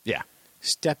 Yeah.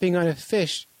 Stepping on a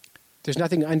fish, there's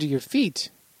nothing under your feet.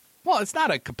 Well, it's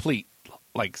not a complete,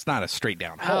 it's not a straight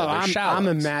down hole. There's shallows. I'm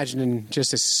imagining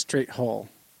just a straight hole.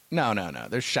 No.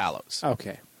 There's shallows.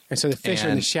 Okay. And so the fish are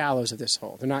in the shallows of this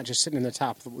hole. They're not just sitting in the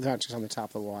top. They're not just on the top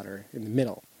of the water in the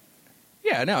middle.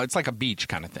 Yeah, no, it's like a beach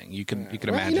kind of thing. You can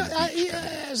imagine. A beach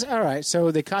yes. All right. So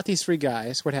they caught these three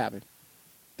guys. What happened?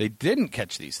 They didn't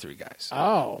catch these three guys.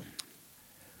 Oh.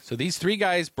 So these three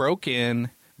guys broke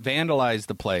in, vandalized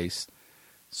the place,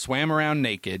 swam around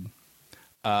naked.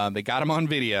 They got them on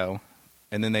video,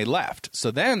 and then they left. So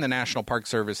then the National Park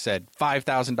Service said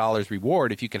 $5,000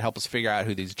 reward if you can help us figure out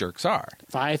who these jerks are.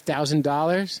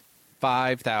 $5,000?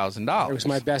 $5,000. It was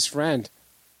my best friend.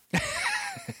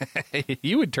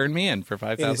 You would turn me in for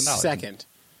 $5,000. In a second.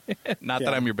 Not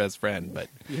that I'm your best friend, but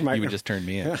you would just turn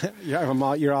me in.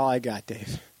 You're all I got,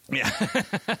 Dave. Yeah.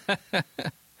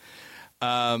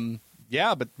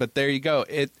 But there you go.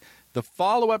 The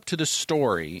follow-up to the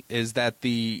story is that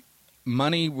the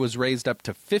money was raised up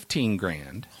to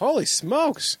 $15,000. Holy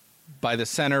smokes! By the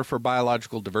Center for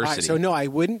Biological Diversity. All right, so no, I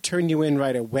wouldn't turn you in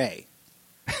right away.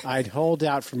 I'd hold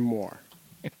out for more.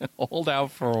 Hold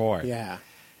out for more. Yeah.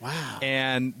 Wow.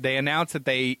 And they announced that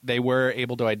they were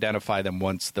able to identify them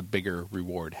once the bigger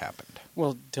reward happened.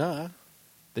 Well, duh.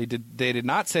 They did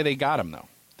not say they got them, though.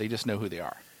 They just know who they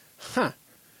are. Huh.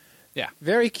 Yeah.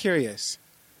 Very curious.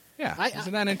 Yeah.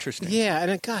 Isn't that interesting? Yeah.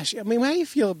 And gosh, I mean, how do you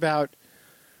feel about...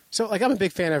 So, I'm a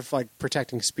big fan of,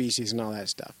 protecting species and all that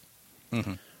stuff.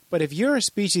 Mm-hmm. But if you're a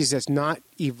species that's not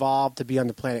evolved to be on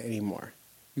the planet anymore,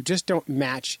 you just don't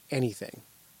match anything,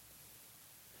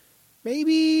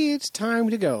 maybe it's time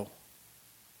to go.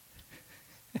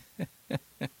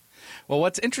 Well,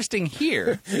 what's interesting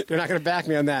here... They're not going to back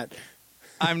me on that.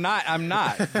 I'm not,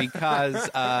 because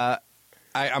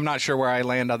I'm not sure where I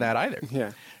land on that either.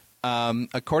 Yeah.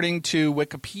 According to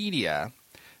Wikipedia,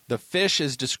 the fish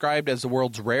is described as the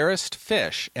world's rarest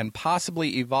fish and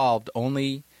possibly evolved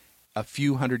only a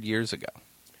few hundred years ago.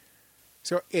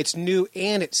 So it's new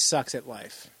and it sucks at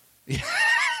life.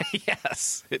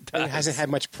 Yes, it does. It hasn't had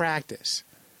much practice.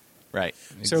 Right.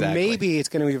 So exactly. maybe it's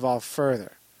going to evolve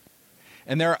further.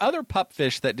 And there are other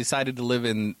pupfish that decided to live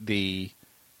in the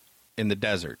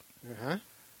desert. Uh-huh.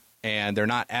 And they're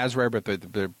not as rare, but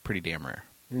they're pretty damn rare.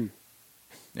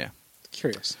 Yeah.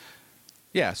 Curious.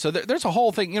 Yeah, so there's a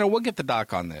whole thing. We'll get the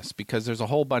doc on this because there's a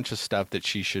whole bunch of stuff that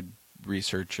she should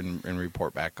research and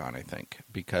report back on, I think,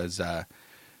 because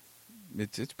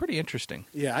it's pretty interesting.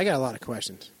 Yeah, I got a lot of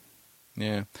questions.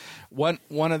 Yeah. One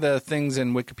of the things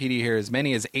in Wikipedia here, as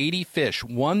many as 80 fish,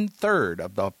 1/3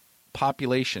 of the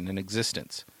population in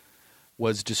existence,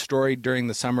 was destroyed during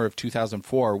the summer of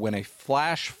 2004 when a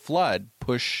flash flood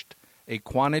pushed a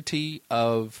quantity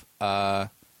of, I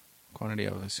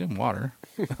assume, water.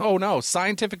 Oh, no,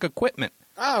 scientific equipment.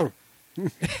 Oh,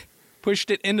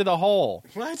 Pushed it into the hole.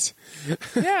 what?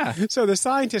 Yeah. So the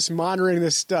scientists monitoring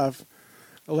this stuff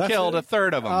Killed a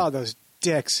third of them. Oh, those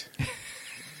dicks.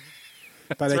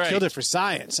 But they right. killed it for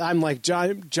science. I'm like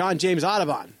John James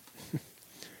Audubon.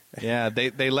 Yeah,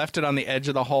 they left it on the edge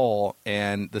of the hole,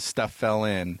 and the stuff fell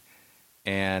in,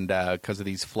 and because of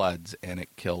these floods, and it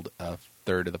killed a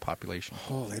third of the population.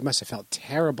 Oh, they must have felt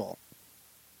terrible.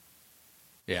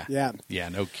 Yeah, Yeah.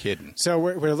 no kidding. So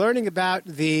we're learning about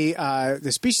the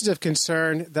species of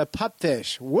concern, the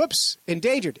pupfish. Whoops,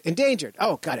 endangered.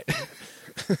 Oh, got it.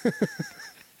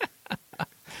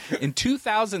 In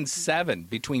 2007,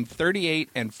 between 38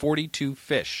 and 42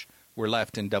 fish were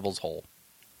left in Devil's Hole.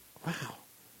 Wow,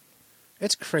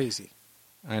 it's crazy.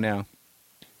 I know.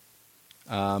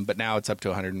 But now it's up to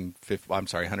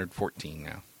 114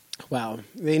 now. Wow,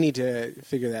 they need to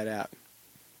figure that out.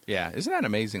 Yeah, isn't that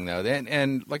amazing, though?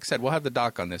 And like I said, we'll have the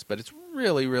doc on this, but it's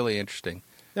really, really interesting.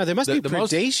 Now, there must be The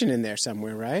most- predation in there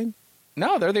somewhere, right?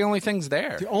 No, they're the only things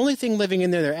there. The only thing living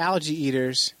in there, they're algae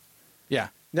eaters. Yeah,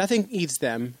 Nothing eats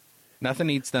them. nothing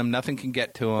eats them. Nothing can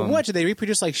get to them. What, do they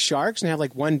reproduce like sharks and have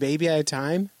like one baby at a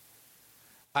time?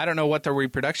 I don't know what their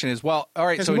reproduction is. Well, all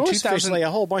right. Because So in most fish 2000, lay a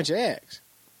whole bunch of eggs.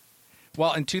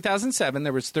 well, in 2007,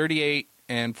 there was 38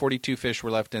 and 42 fish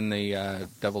were left in the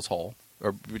Devil's Hole,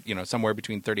 or somewhere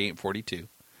between 38 and 42.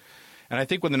 And I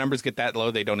think when the numbers get that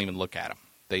low, they don't even look at them.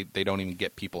 They don't even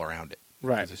get people around it,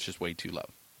 Right. Because it's just way too low.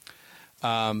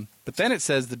 But then it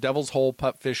says the Devil's Hole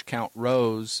pupfish count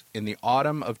rose in the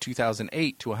autumn of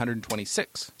 2008 to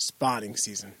 126. Spawning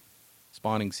season.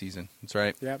 Spawning season. That's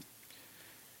right. Yep.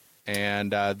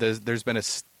 And there's been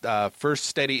a first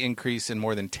steady increase in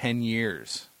more than 10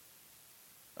 years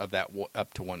of that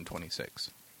up to 126.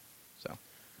 So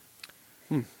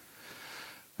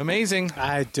amazing.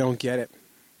 I don't get it.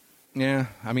 Yeah,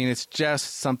 I mean it's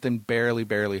just something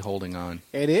barely holding on.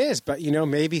 It is, but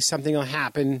maybe something will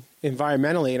happen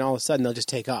environmentally, and all of a sudden they'll just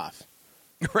take off.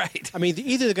 Right. I mean,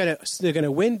 either they're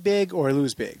gonna win big or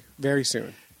lose big very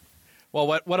soon. Well,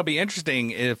 what'll be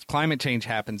interesting if climate change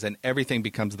happens and everything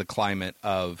becomes the climate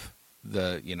of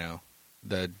the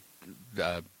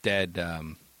dead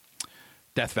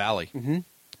Death Valley,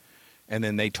 and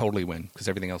then they totally win because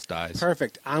everything else dies.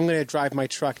 Perfect. I'm gonna drive my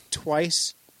truck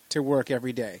twice to work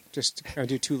every day. Just gonna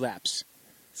do 2 laps.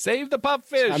 Save the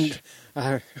pupfish.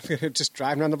 I'm just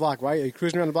driving around the block. Why are you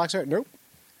cruising around the block, sir? Nope.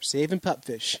 Saving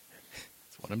pupfish.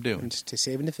 That's what I'm doing. I'm just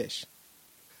saving the fish.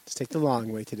 Let's take the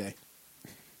long way today.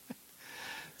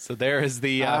 So there is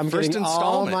the I'm first getting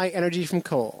installment. all my energy from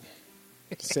coal.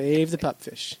 Save the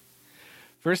pupfish.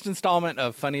 First installment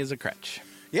of Funny as a Crutch.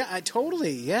 Yeah,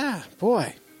 totally. Yeah,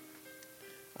 boy.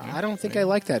 I don't think I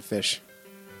like that fish.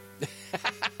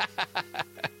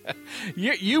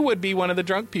 You would be one of the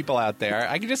drunk people out there.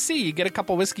 I can just see you get a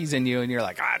couple whiskeys in you, and you're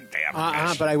like, "God damn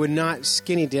fish." But I would not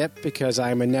skinny dip because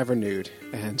I'm a never nude,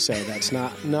 and so that's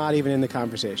not even in the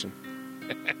conversation.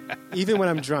 Even when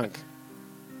I'm drunk.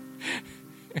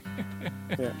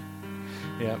 Yeah.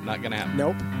 Yeah, not gonna happen.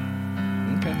 Nope.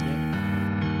 Okay.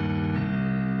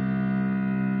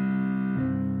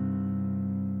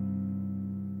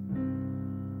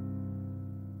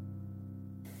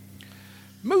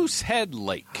 Moosehead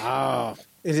Lake. Oh,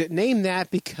 is it named that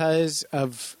because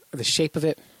of the shape of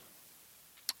it?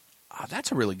 Oh,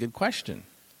 that's a really good question.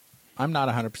 I'm not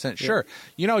 100% sure.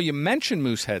 You mentioned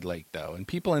Moosehead Lake, though, and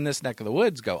people in this neck of the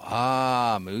woods go,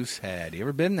 Moosehead. You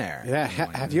ever been there? Yeah.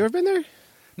 Have you ever been there?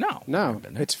 No. No. Never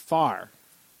been there. It's far.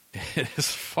 It is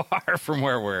far from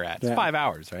where we're at. It's Yeah. 5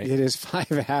 hours, right? It is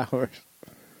 5 hours.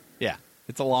 Yeah.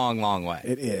 It's a long, long way.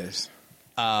 It is.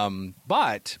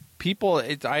 But people,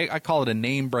 I call it a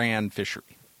name brand fishery.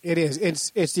 It is.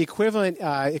 It's the equivalent.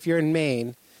 If you're in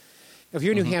Maine, if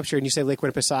you're in New Hampshire and you say Lake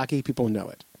Winnipesaukee, people know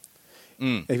it.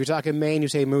 If you're talking Maine, you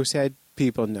say Moosehead,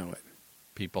 people know it.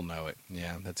 People know it.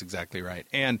 Yeah, that's exactly right.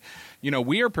 And,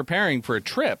 we are preparing for a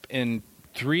trip in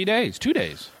 2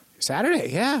 days.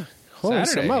 Saturday, yeah. Holy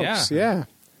Saturday, smokes, yeah.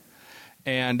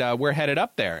 And we're headed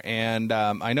up there. And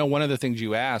I know one of the things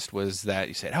you asked was that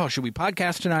you said, should we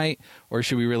podcast tonight or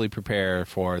should we really prepare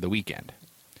for the weekend?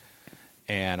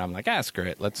 And I'm like, screw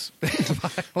it. Let's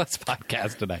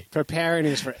podcast tonight. Preparing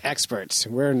is for experts.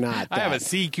 We're not. I have a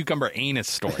sea cucumber anus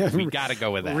story. We got to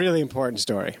go with that. Really important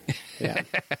story. Yeah.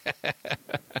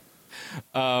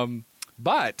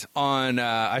 But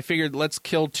I figured let's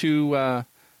kill two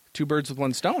birds with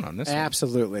one stone on this one.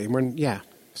 Absolutely.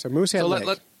 So Moosehead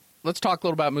Lake. Let's talk a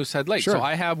little about Moosehead Lake. Sure. So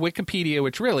I have Wikipedia,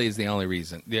 which really is the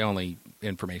only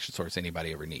information source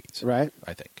anybody ever needs. Right.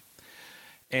 I think.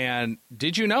 And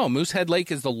did you know Moosehead Lake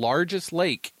is the largest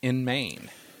lake in Maine?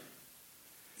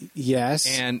 Yes.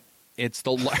 And it's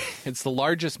the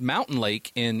largest mountain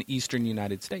lake in eastern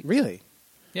United States. Really?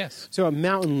 Yes. So a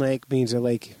mountain lake means a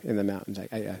lake in the mountains.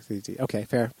 Okay,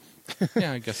 fair.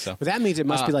 Yeah, I guess so. But that means it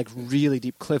must be like really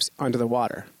deep cliffs under the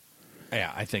water.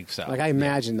 Yeah, I think so. Like I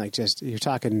imagine, you're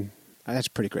talking. That's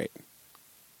pretty great.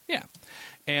 Yeah.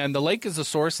 And the lake is the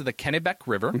source of the Kennebec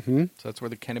River. Mm-hmm. So that's where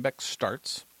the Kennebec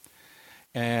starts.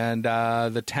 And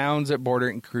the towns that border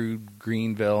it include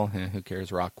Greenville. Who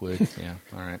cares? Rockwood. Yeah.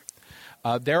 All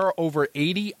right. There are over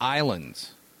 80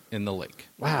 islands in the lake.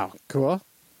 Wow. Cool.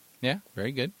 Yeah.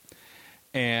 Very good.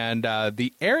 And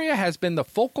the area has been the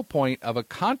focal point of a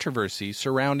controversy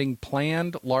surrounding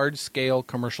planned large-scale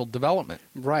commercial development.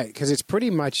 Right. Because it's pretty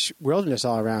much wilderness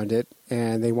all around it,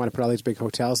 and they want to put all these big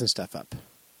hotels and stuff up.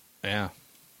 Yeah.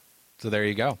 So there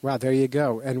you go. Wow. There you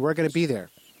go. And we're going to be there.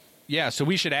 Yeah, so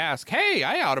we should ask, hey,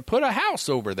 I ought to put a house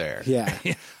over there. Yeah.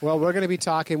 Well, we're going to be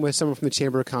talking with someone from the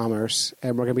Chamber of Commerce,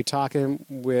 and we're going to be talking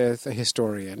with a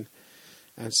historian.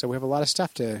 And so we have a lot of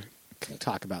stuff to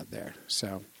talk about there.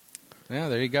 So, yeah,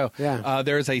 there you go. Yeah.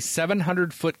 There's a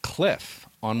 700-foot cliff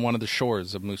on one of the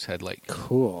shores of Moosehead Lake.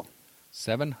 Cool.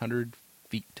 700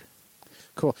 feet.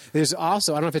 Cool. There's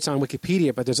also, I don't know if it's on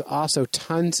Wikipedia, but there's also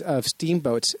tons of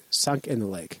steamboats sunk in the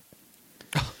lake.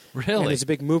 Really? And there's a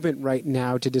big movement right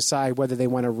now to decide whether they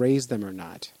want to raise them or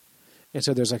not. And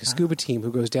so there's like a scuba team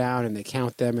who goes down and they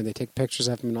count them and they take pictures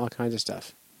of them and all kinds of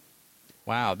stuff.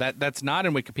 Wow, that's not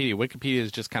in Wikipedia. Wikipedia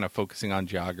is just kind of focusing on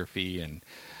geography and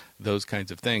those kinds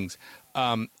of things.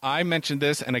 I mentioned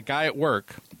this, and a guy at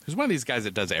work, who's one of these guys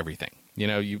that does everything.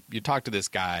 You talk to this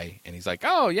guy, and he's like,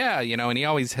 oh, yeah, and he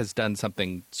always has done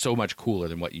something so much cooler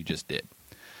than what you just did.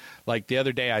 Like the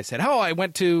other day I said, I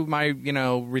went to my,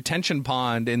 retention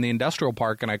pond in the industrial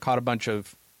park and I caught a bunch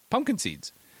of pumpkin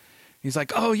seeds. He's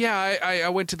like, oh, yeah, I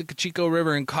went to the Cocheco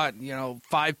River and caught,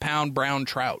 5-pound brown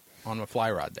trout on a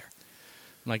fly rod there.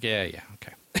 I'm like, yeah,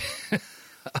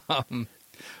 okay.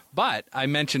 But I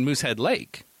mentioned Moosehead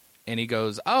Lake and he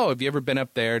goes, oh, have you ever been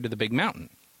up there to the big mountain?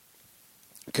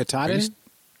 Katahdin?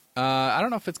 I don't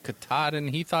know if it's Katahdin.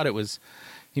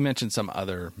 He mentioned some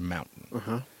other mountain.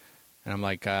 Uh-huh. And I'm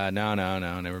like, no,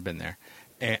 never been there.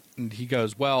 And he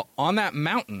goes, well, on that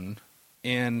mountain,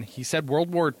 and he said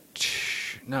World War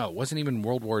II. No, it wasn't even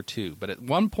World War II. But at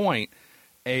one point,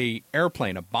 a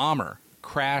bomber,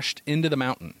 crashed into the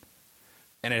mountain.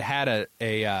 And it had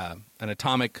an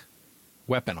atomic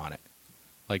weapon on it,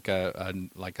 like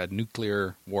a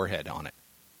nuclear warhead on it.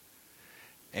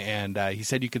 And he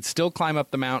said you could still climb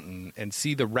up the mountain and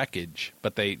see the wreckage,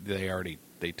 but they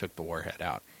took the warhead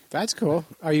out. That's cool.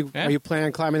 Are you planning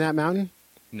on climbing that mountain?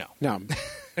 No. No.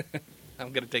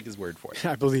 I'm going to take his word for it.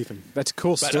 I believe him. That's a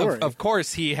cool But story. of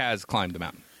course, he has climbed the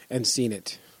mountain. And seen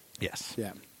it. Yes.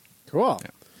 Yeah. Cool. Yeah.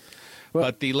 Well,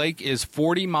 But the lake is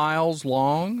 40 miles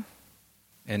long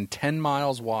and 10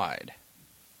 miles wide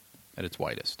at its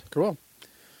widest. cool.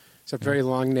 It's a very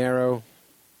long, narrow.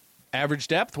 Average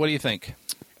depth, what do you think?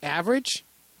 Average?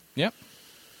 Yep.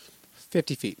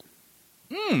 50 feet.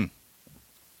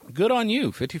 Good on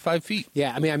you, 55 feet.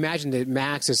 Yeah, I mean, I imagine the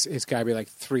max it's got to be like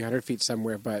 300 feet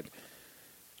somewhere, but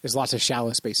there's lots of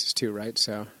shallow spaces too, right?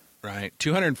 So Right.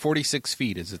 246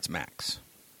 feet is its max.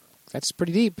 that's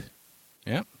pretty deep.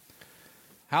 Yep.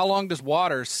 How long does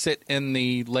water sit in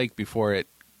the lake before it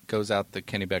goes out the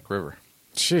Kennebec River?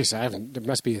 Jeez, it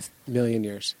must be a million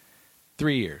years.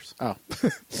 3 years. Oh.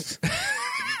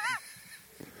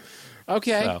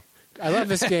 Okay. So. I love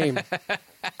this game.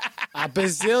 A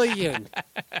bazillion.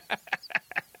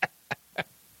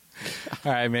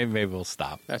 All right, maybe we'll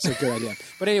stop. That's a good idea.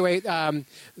 But anyway,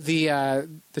 the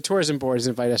tourism board has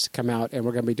invited us to come out, and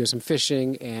we're going to be doing some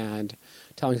fishing and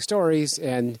telling stories,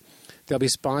 and they'll be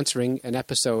sponsoring an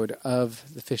episode of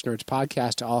the Fish Nerds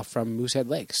podcast, all from Moosehead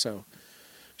Lake. So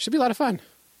should be a lot of fun.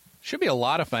 Should be a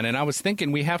lot of fun. And I was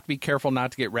thinking we have to be careful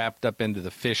not to get wrapped up into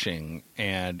the fishing.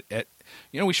 And,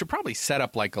 we should probably set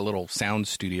up like a little sound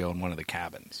studio in one of the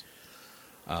cabins.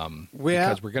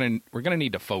 Because we're gonna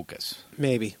need to focus.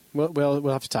 Maybe we'll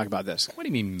have to talk about this. What do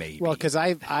you mean maybe? Well, because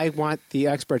I want the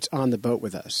experts on the boat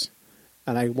with us,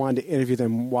 and I want to interview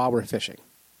them while we're fishing.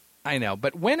 I know,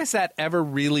 but when has that ever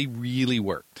really, really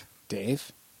worked?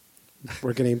 Dave,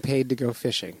 we're getting paid to go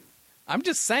fishing. I'm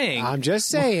just saying. I'm just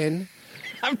saying.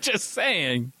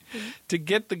 To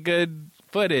get the good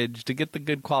footage, to get the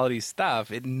good quality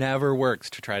stuff, it never works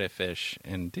to try to fish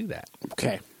and do that.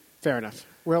 Okay, fair enough.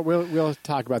 We'll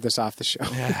talk about this off the show.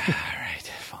 All right,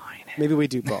 fine. Maybe we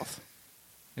do both.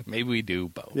 Maybe we do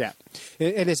both. Yeah,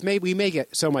 and we may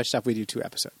get so much stuff we do 2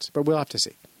 episodes, but we'll have to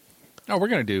see. Oh, we're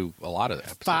going to do a lot of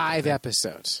episodes. 5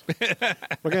 episodes.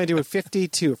 We're going to do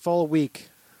 52, a full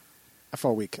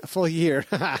year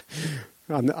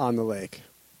on the lake.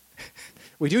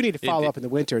 We do need to follow up in the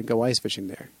winter and go ice fishing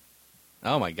there.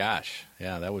 Oh my gosh,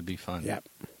 yeah, that would be fun. Yep.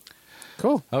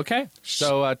 Cool. Okay,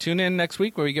 so tune in next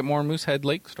week where we get more Moosehead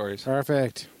Lake stories.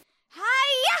 Perfect.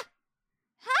 Hiya!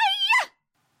 Hiya!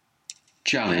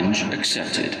 Challenge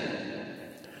accepted.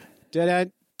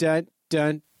 Dun dun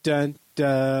dun dun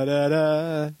da da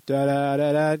da da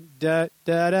da da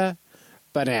da da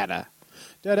banana.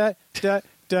 Da da da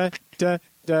da da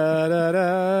da da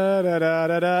da da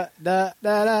da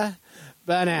da da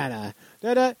banana.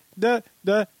 Da da da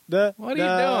da da. What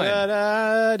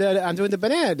are you doing? I'm doing the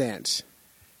banana dance.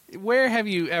 Where have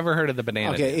you ever heard of the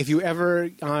banana Okay, dance? if you ever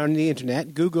on the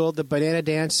internet Google the banana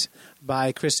dance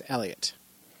by Chris Elliott.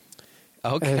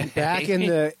 Okay. And back in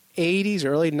the 80s,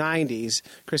 early 90s,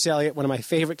 Chris Elliott, one of my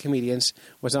favorite comedians,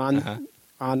 was on the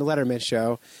Letterman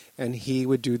show, and he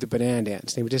would do the banana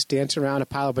dance. And he would just dance around a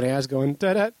pile of bananas going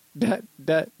da da da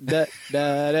da da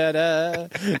da da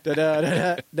da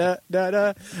da da da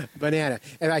da banana.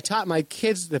 And I taught my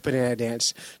kids the banana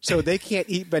dance, so they can't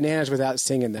eat bananas without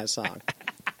singing that song.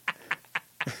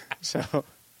 So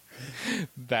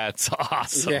That's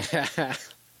awesome. yeah,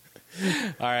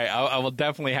 All right, I will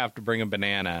definitely have to bring a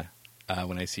banana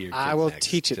when I see your kids I will next,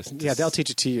 teach it. just to Yeah, they'll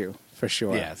teach it to you for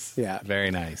sure. Yes. Yeah.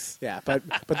 Very nice. Yeah, but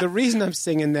the reason I'm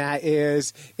singing that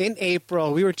is in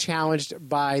April we were challenged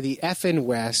by the FN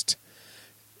West.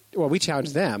 Well, we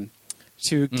challenged them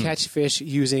to catch fish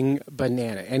using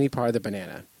banana, any part of the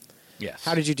banana. Yes.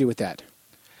 How did you do with that?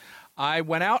 I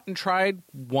went out and tried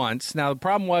once. Now, the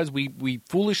problem was we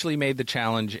foolishly made the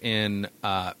challenge in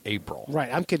April.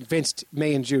 Right, I'm convinced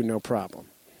May and June, no problem.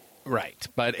 Right.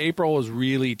 But April was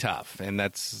really tough, and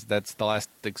that's the last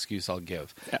excuse I'll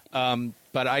give. Yeah.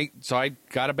 But I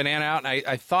got a banana out, and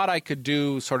I thought I could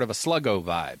do sort of a sluggo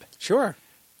vibe Sure.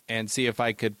 and see if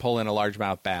I could pull in a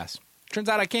largemouth bass. Turns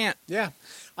out I can't. Yeah.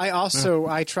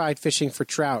 I tried fishing for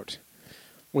trout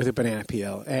with a banana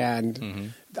peel,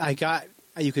 and I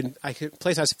could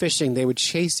place I was fishing, they would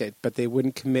chase it, but they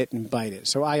wouldn't commit and bite it.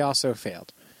 So I also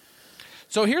failed.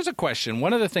 So here's a question.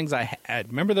 One of the things I had,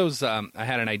 remember those, I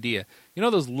had an idea. You know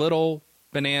those little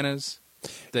bananas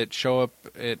that show up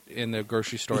in the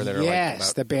grocery store that are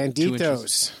yes, like the about 2 inches?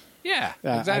 Banditos. Yeah,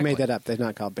 exactly. I made that up. They're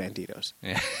not called Banditos.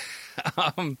 Yeah.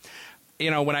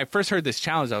 When I first heard this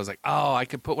challenge, I was like, oh, I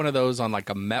could put one of those on like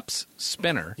a Mepps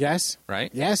spinner. Yes?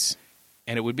 Right? Yes.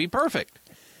 And it would be perfect.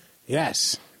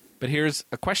 Yes. But here's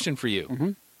a question for you.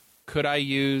 Mm-hmm. Could I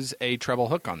use a treble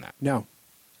hook on that? No,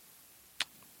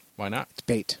 Why not? it's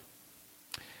bait.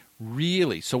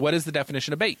 Really? So what is the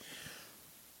definition of bait?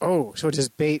 Oh, so does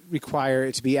bait require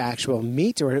it to be actual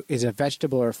meat, or is a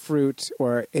vegetable or fruit,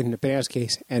 or in the banana's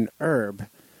case, an herb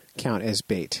count as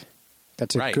bait?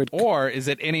 That's a Right. good. Or is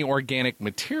it any organic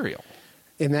material?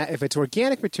 In that, if it's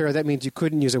organic material, that means you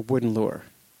couldn't use a wooden lure.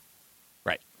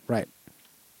 Right. Right.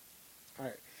 All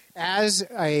right. As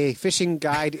a fishing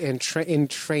guide in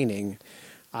training,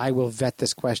 I will vet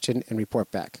this question and report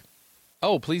back.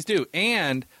 Oh, please do.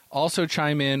 And also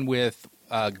chime in with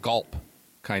gulp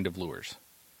kind of lures.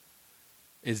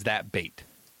 Is that bait?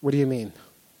 What do you mean?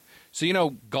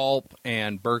 So, gulp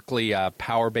and Berkeley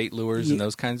power bait lures and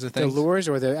those kinds of The things? lures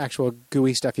or the actual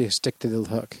gooey stuff you stick to the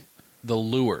hook? The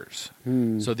lures.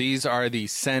 So these are the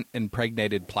scent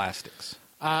impregnated plastics.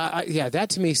 Yeah, that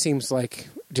to me seems like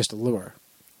just a lure.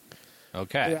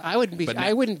 Okay. I wouldn't be. But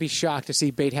I wouldn't be shocked to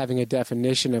see bait having a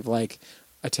definition of like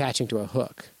attaching to a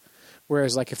hook,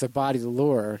 whereas like if the body of the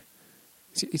lure,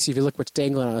 see if you look what's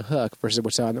dangling on a hook versus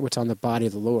what's on the body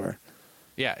of the lure.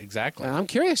 Yeah, exactly. I'm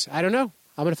curious. I don't know.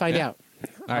 I'm going to find Yeah. out. All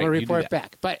I'm right, going to you report do that.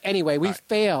 back. But anyway, we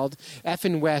failed.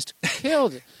 Effin West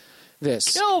killed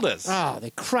this. Killed us. Oh, they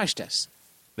crushed us.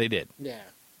 They did. Yeah.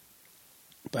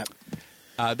 But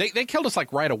They killed us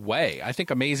like right away. I think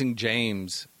Amazing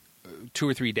James, 2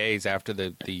 or 3 days after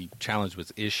the challenge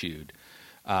was issued,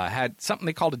 had something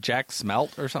they called a Jack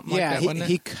Smelt or something like that, wasn't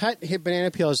he it? cut his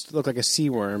banana peels to look like a sea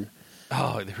worm.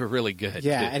 Oh, they were really good.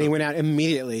 Yeah, too. and he went out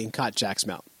immediately and caught Jack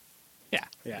Smelt, Yeah,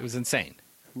 Yeah. it was insane.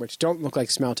 which don't look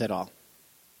like smelt at all.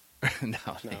 no,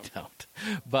 they don't.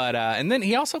 But and then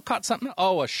he also caught something.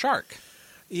 Oh, a shark.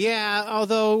 Yeah,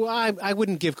 although I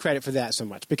wouldn't give credit for that so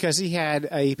much because he had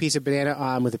a piece of banana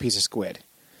on with a piece of squid.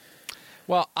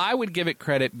 Well, I would give it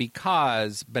credit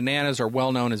because bananas are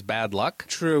well known as bad luck.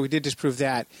 True, we did disprove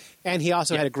that. And he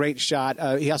also had a great shot.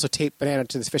 He also taped banana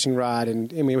to this fishing rod,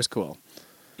 and I mean, it was cool.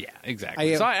 Yeah,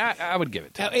 exactly. So I would give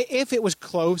it to Now, him. if it was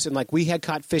close and like we had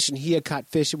caught fish and he had caught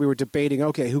fish and we were debating,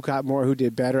 okay, who caught more, who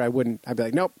did better, I'd be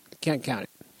like, nope, can't count it.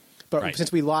 But Right.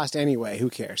 since we lost anyway, who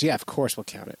cares? Yeah, of course we'll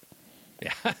count it.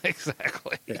 Yeah,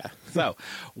 exactly. Yeah. So,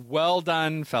 well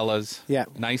done, fellas. Yeah.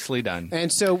 Nicely done.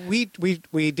 And so we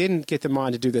didn't get them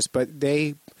on to do this, but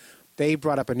they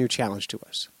brought up a new challenge to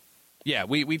us. Yeah,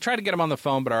 we tried to get them on the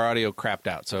phone, but our audio crapped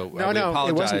out. So we No, it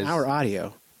apologize. wasn't our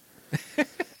audio.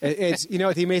 It's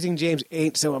the Amazing James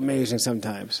ain't so amazing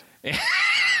sometimes.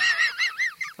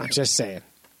 I'm just saying.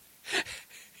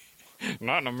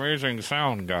 Not an amazing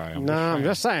sound guy. I'm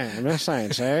just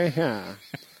saying, say, yeah.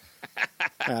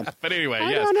 But anyway,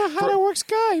 I yes. don't know how to work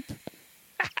Skype.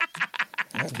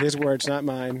 His words, not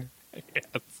mine.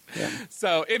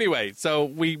 So anyway, so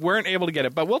we weren't able to get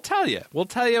it, but we'll tell you.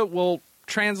 We'll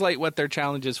translate what their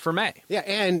challenge is for May. Yeah,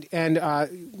 and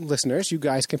listeners, you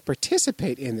guys can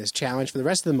participate in this challenge for the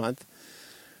rest of the month.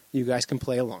 You guys can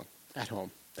play along at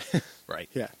home. Right.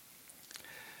 Yeah.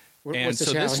 And What's the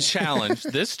so challenge?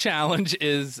 this challenge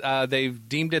is they've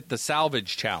deemed it the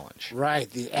salvage challenge. Right,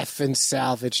 the effing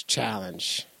salvage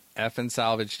challenge. Effing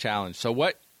salvage challenge. So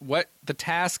what the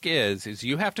task is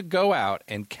you have to go out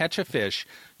and catch a fish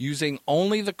using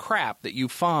only the crap that you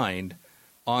find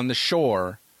on the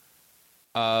shore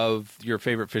of your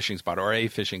favorite fishing spot or a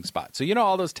fishing spot. So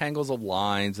all those tangles of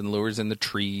lines and lures in the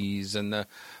trees and the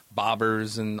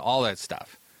bobbers and all that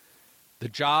stuff. The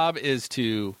job is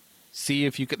to see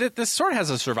if you could. This sort of has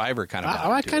a Survivor kind of.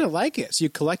 I kind of like it. So you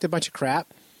collect a bunch of crap,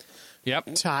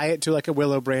 Yep. tie it to like a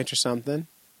willow branch or something,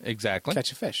 Exactly.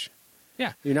 catch a fish.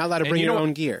 Yeah. You're not allowed to And bring you your know own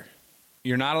what? gear.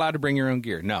 You're not allowed to bring your own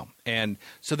gear. No. And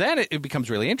so then it becomes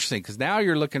really interesting because now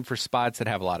you're looking for spots that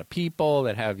have a lot of people,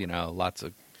 that have lots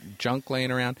of junk laying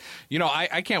around.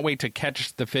 I can't wait to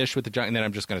catch the fish with the junk, and then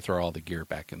I'm just going to throw all the gear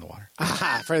back in the water.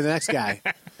 Aha, for the next guy.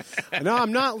 No,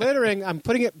 I'm not littering. I'm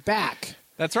putting it back.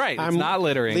 That's right. It's I'm not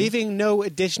littering. Leaving no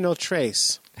additional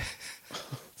trace.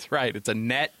 That's right. It's a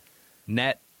net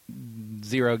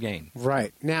zero gain.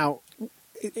 Right. Now,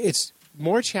 it's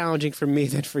more challenging for me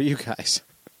than for you guys.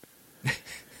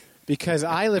 Because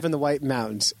I live in the White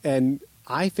Mountains, and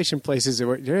I fish in places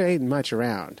where there ain't much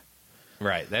around.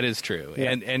 Right. That is true.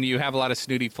 Yeah. And you have a lot of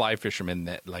snooty fly fishermen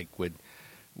that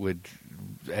would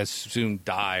as soon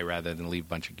die rather than leave a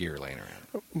bunch of gear laying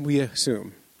around. We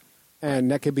assume.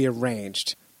 And that could be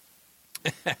arranged.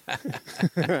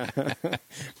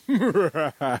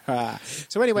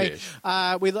 So anyway,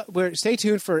 we're stay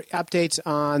tuned for updates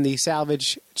on the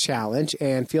Salvage Challenge,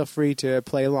 and feel free to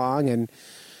play along and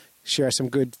share some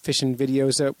good fishing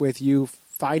videos with you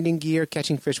finding gear,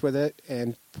 catching fish with it,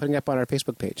 and putting it up on our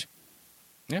Facebook page.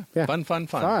 Yeah. Yeah.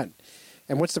 Fun.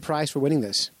 And what's the prize for winning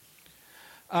this?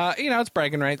 It's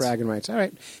bragging rights. Bragging rights. All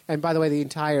right. And by the way, the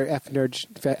entire Fish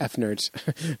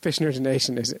Nerds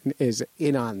Nation is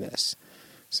in on this.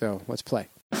 So let's play.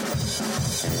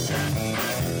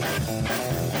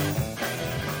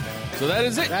 So that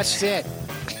is it. That's it.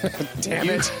 Damn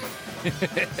it.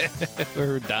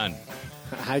 We're done.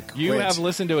 I quit. You have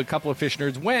listened to a couple of Fish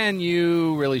Nerds when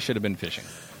you really should have been fishing.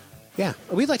 Yeah.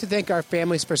 We'd like to thank our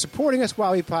families for supporting us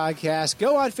while we podcast,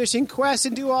 go on fishing quests,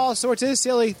 and do all sorts of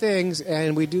silly things,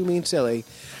 and we do mean silly,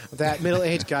 that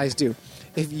middle-aged guys do.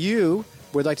 If you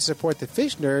would like to support the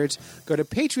Fish Nerds, go to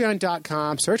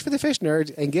patreon.com, search for the Fish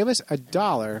Nerds, and give us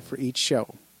 $1 for each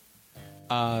show.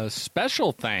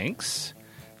 Special thanks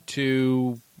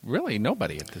to really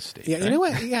nobody at this stage. Yeah, right? you know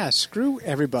what? Yeah, screw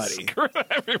everybody. Screw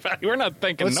everybody. We're not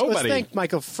thanking Let's nobody. thank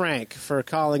Michael Frank for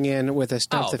calling in with a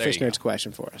Stump the there Fish you Nerds go.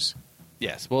 question for us.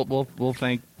 Yes, we'll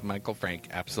thank Michael Frank,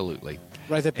 absolutely.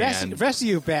 Right, the And- rest of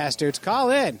you bastards,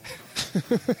 call in.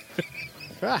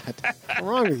 God, what's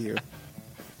wrong with you?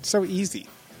 It's so easy.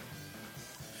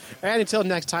 And until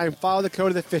next time, follow the code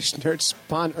of the Fish Nerds,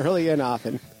 spawn early and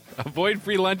often. Avoid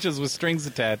free lunches with strings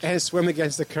attached. And swim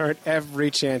against the current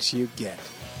every chance you get.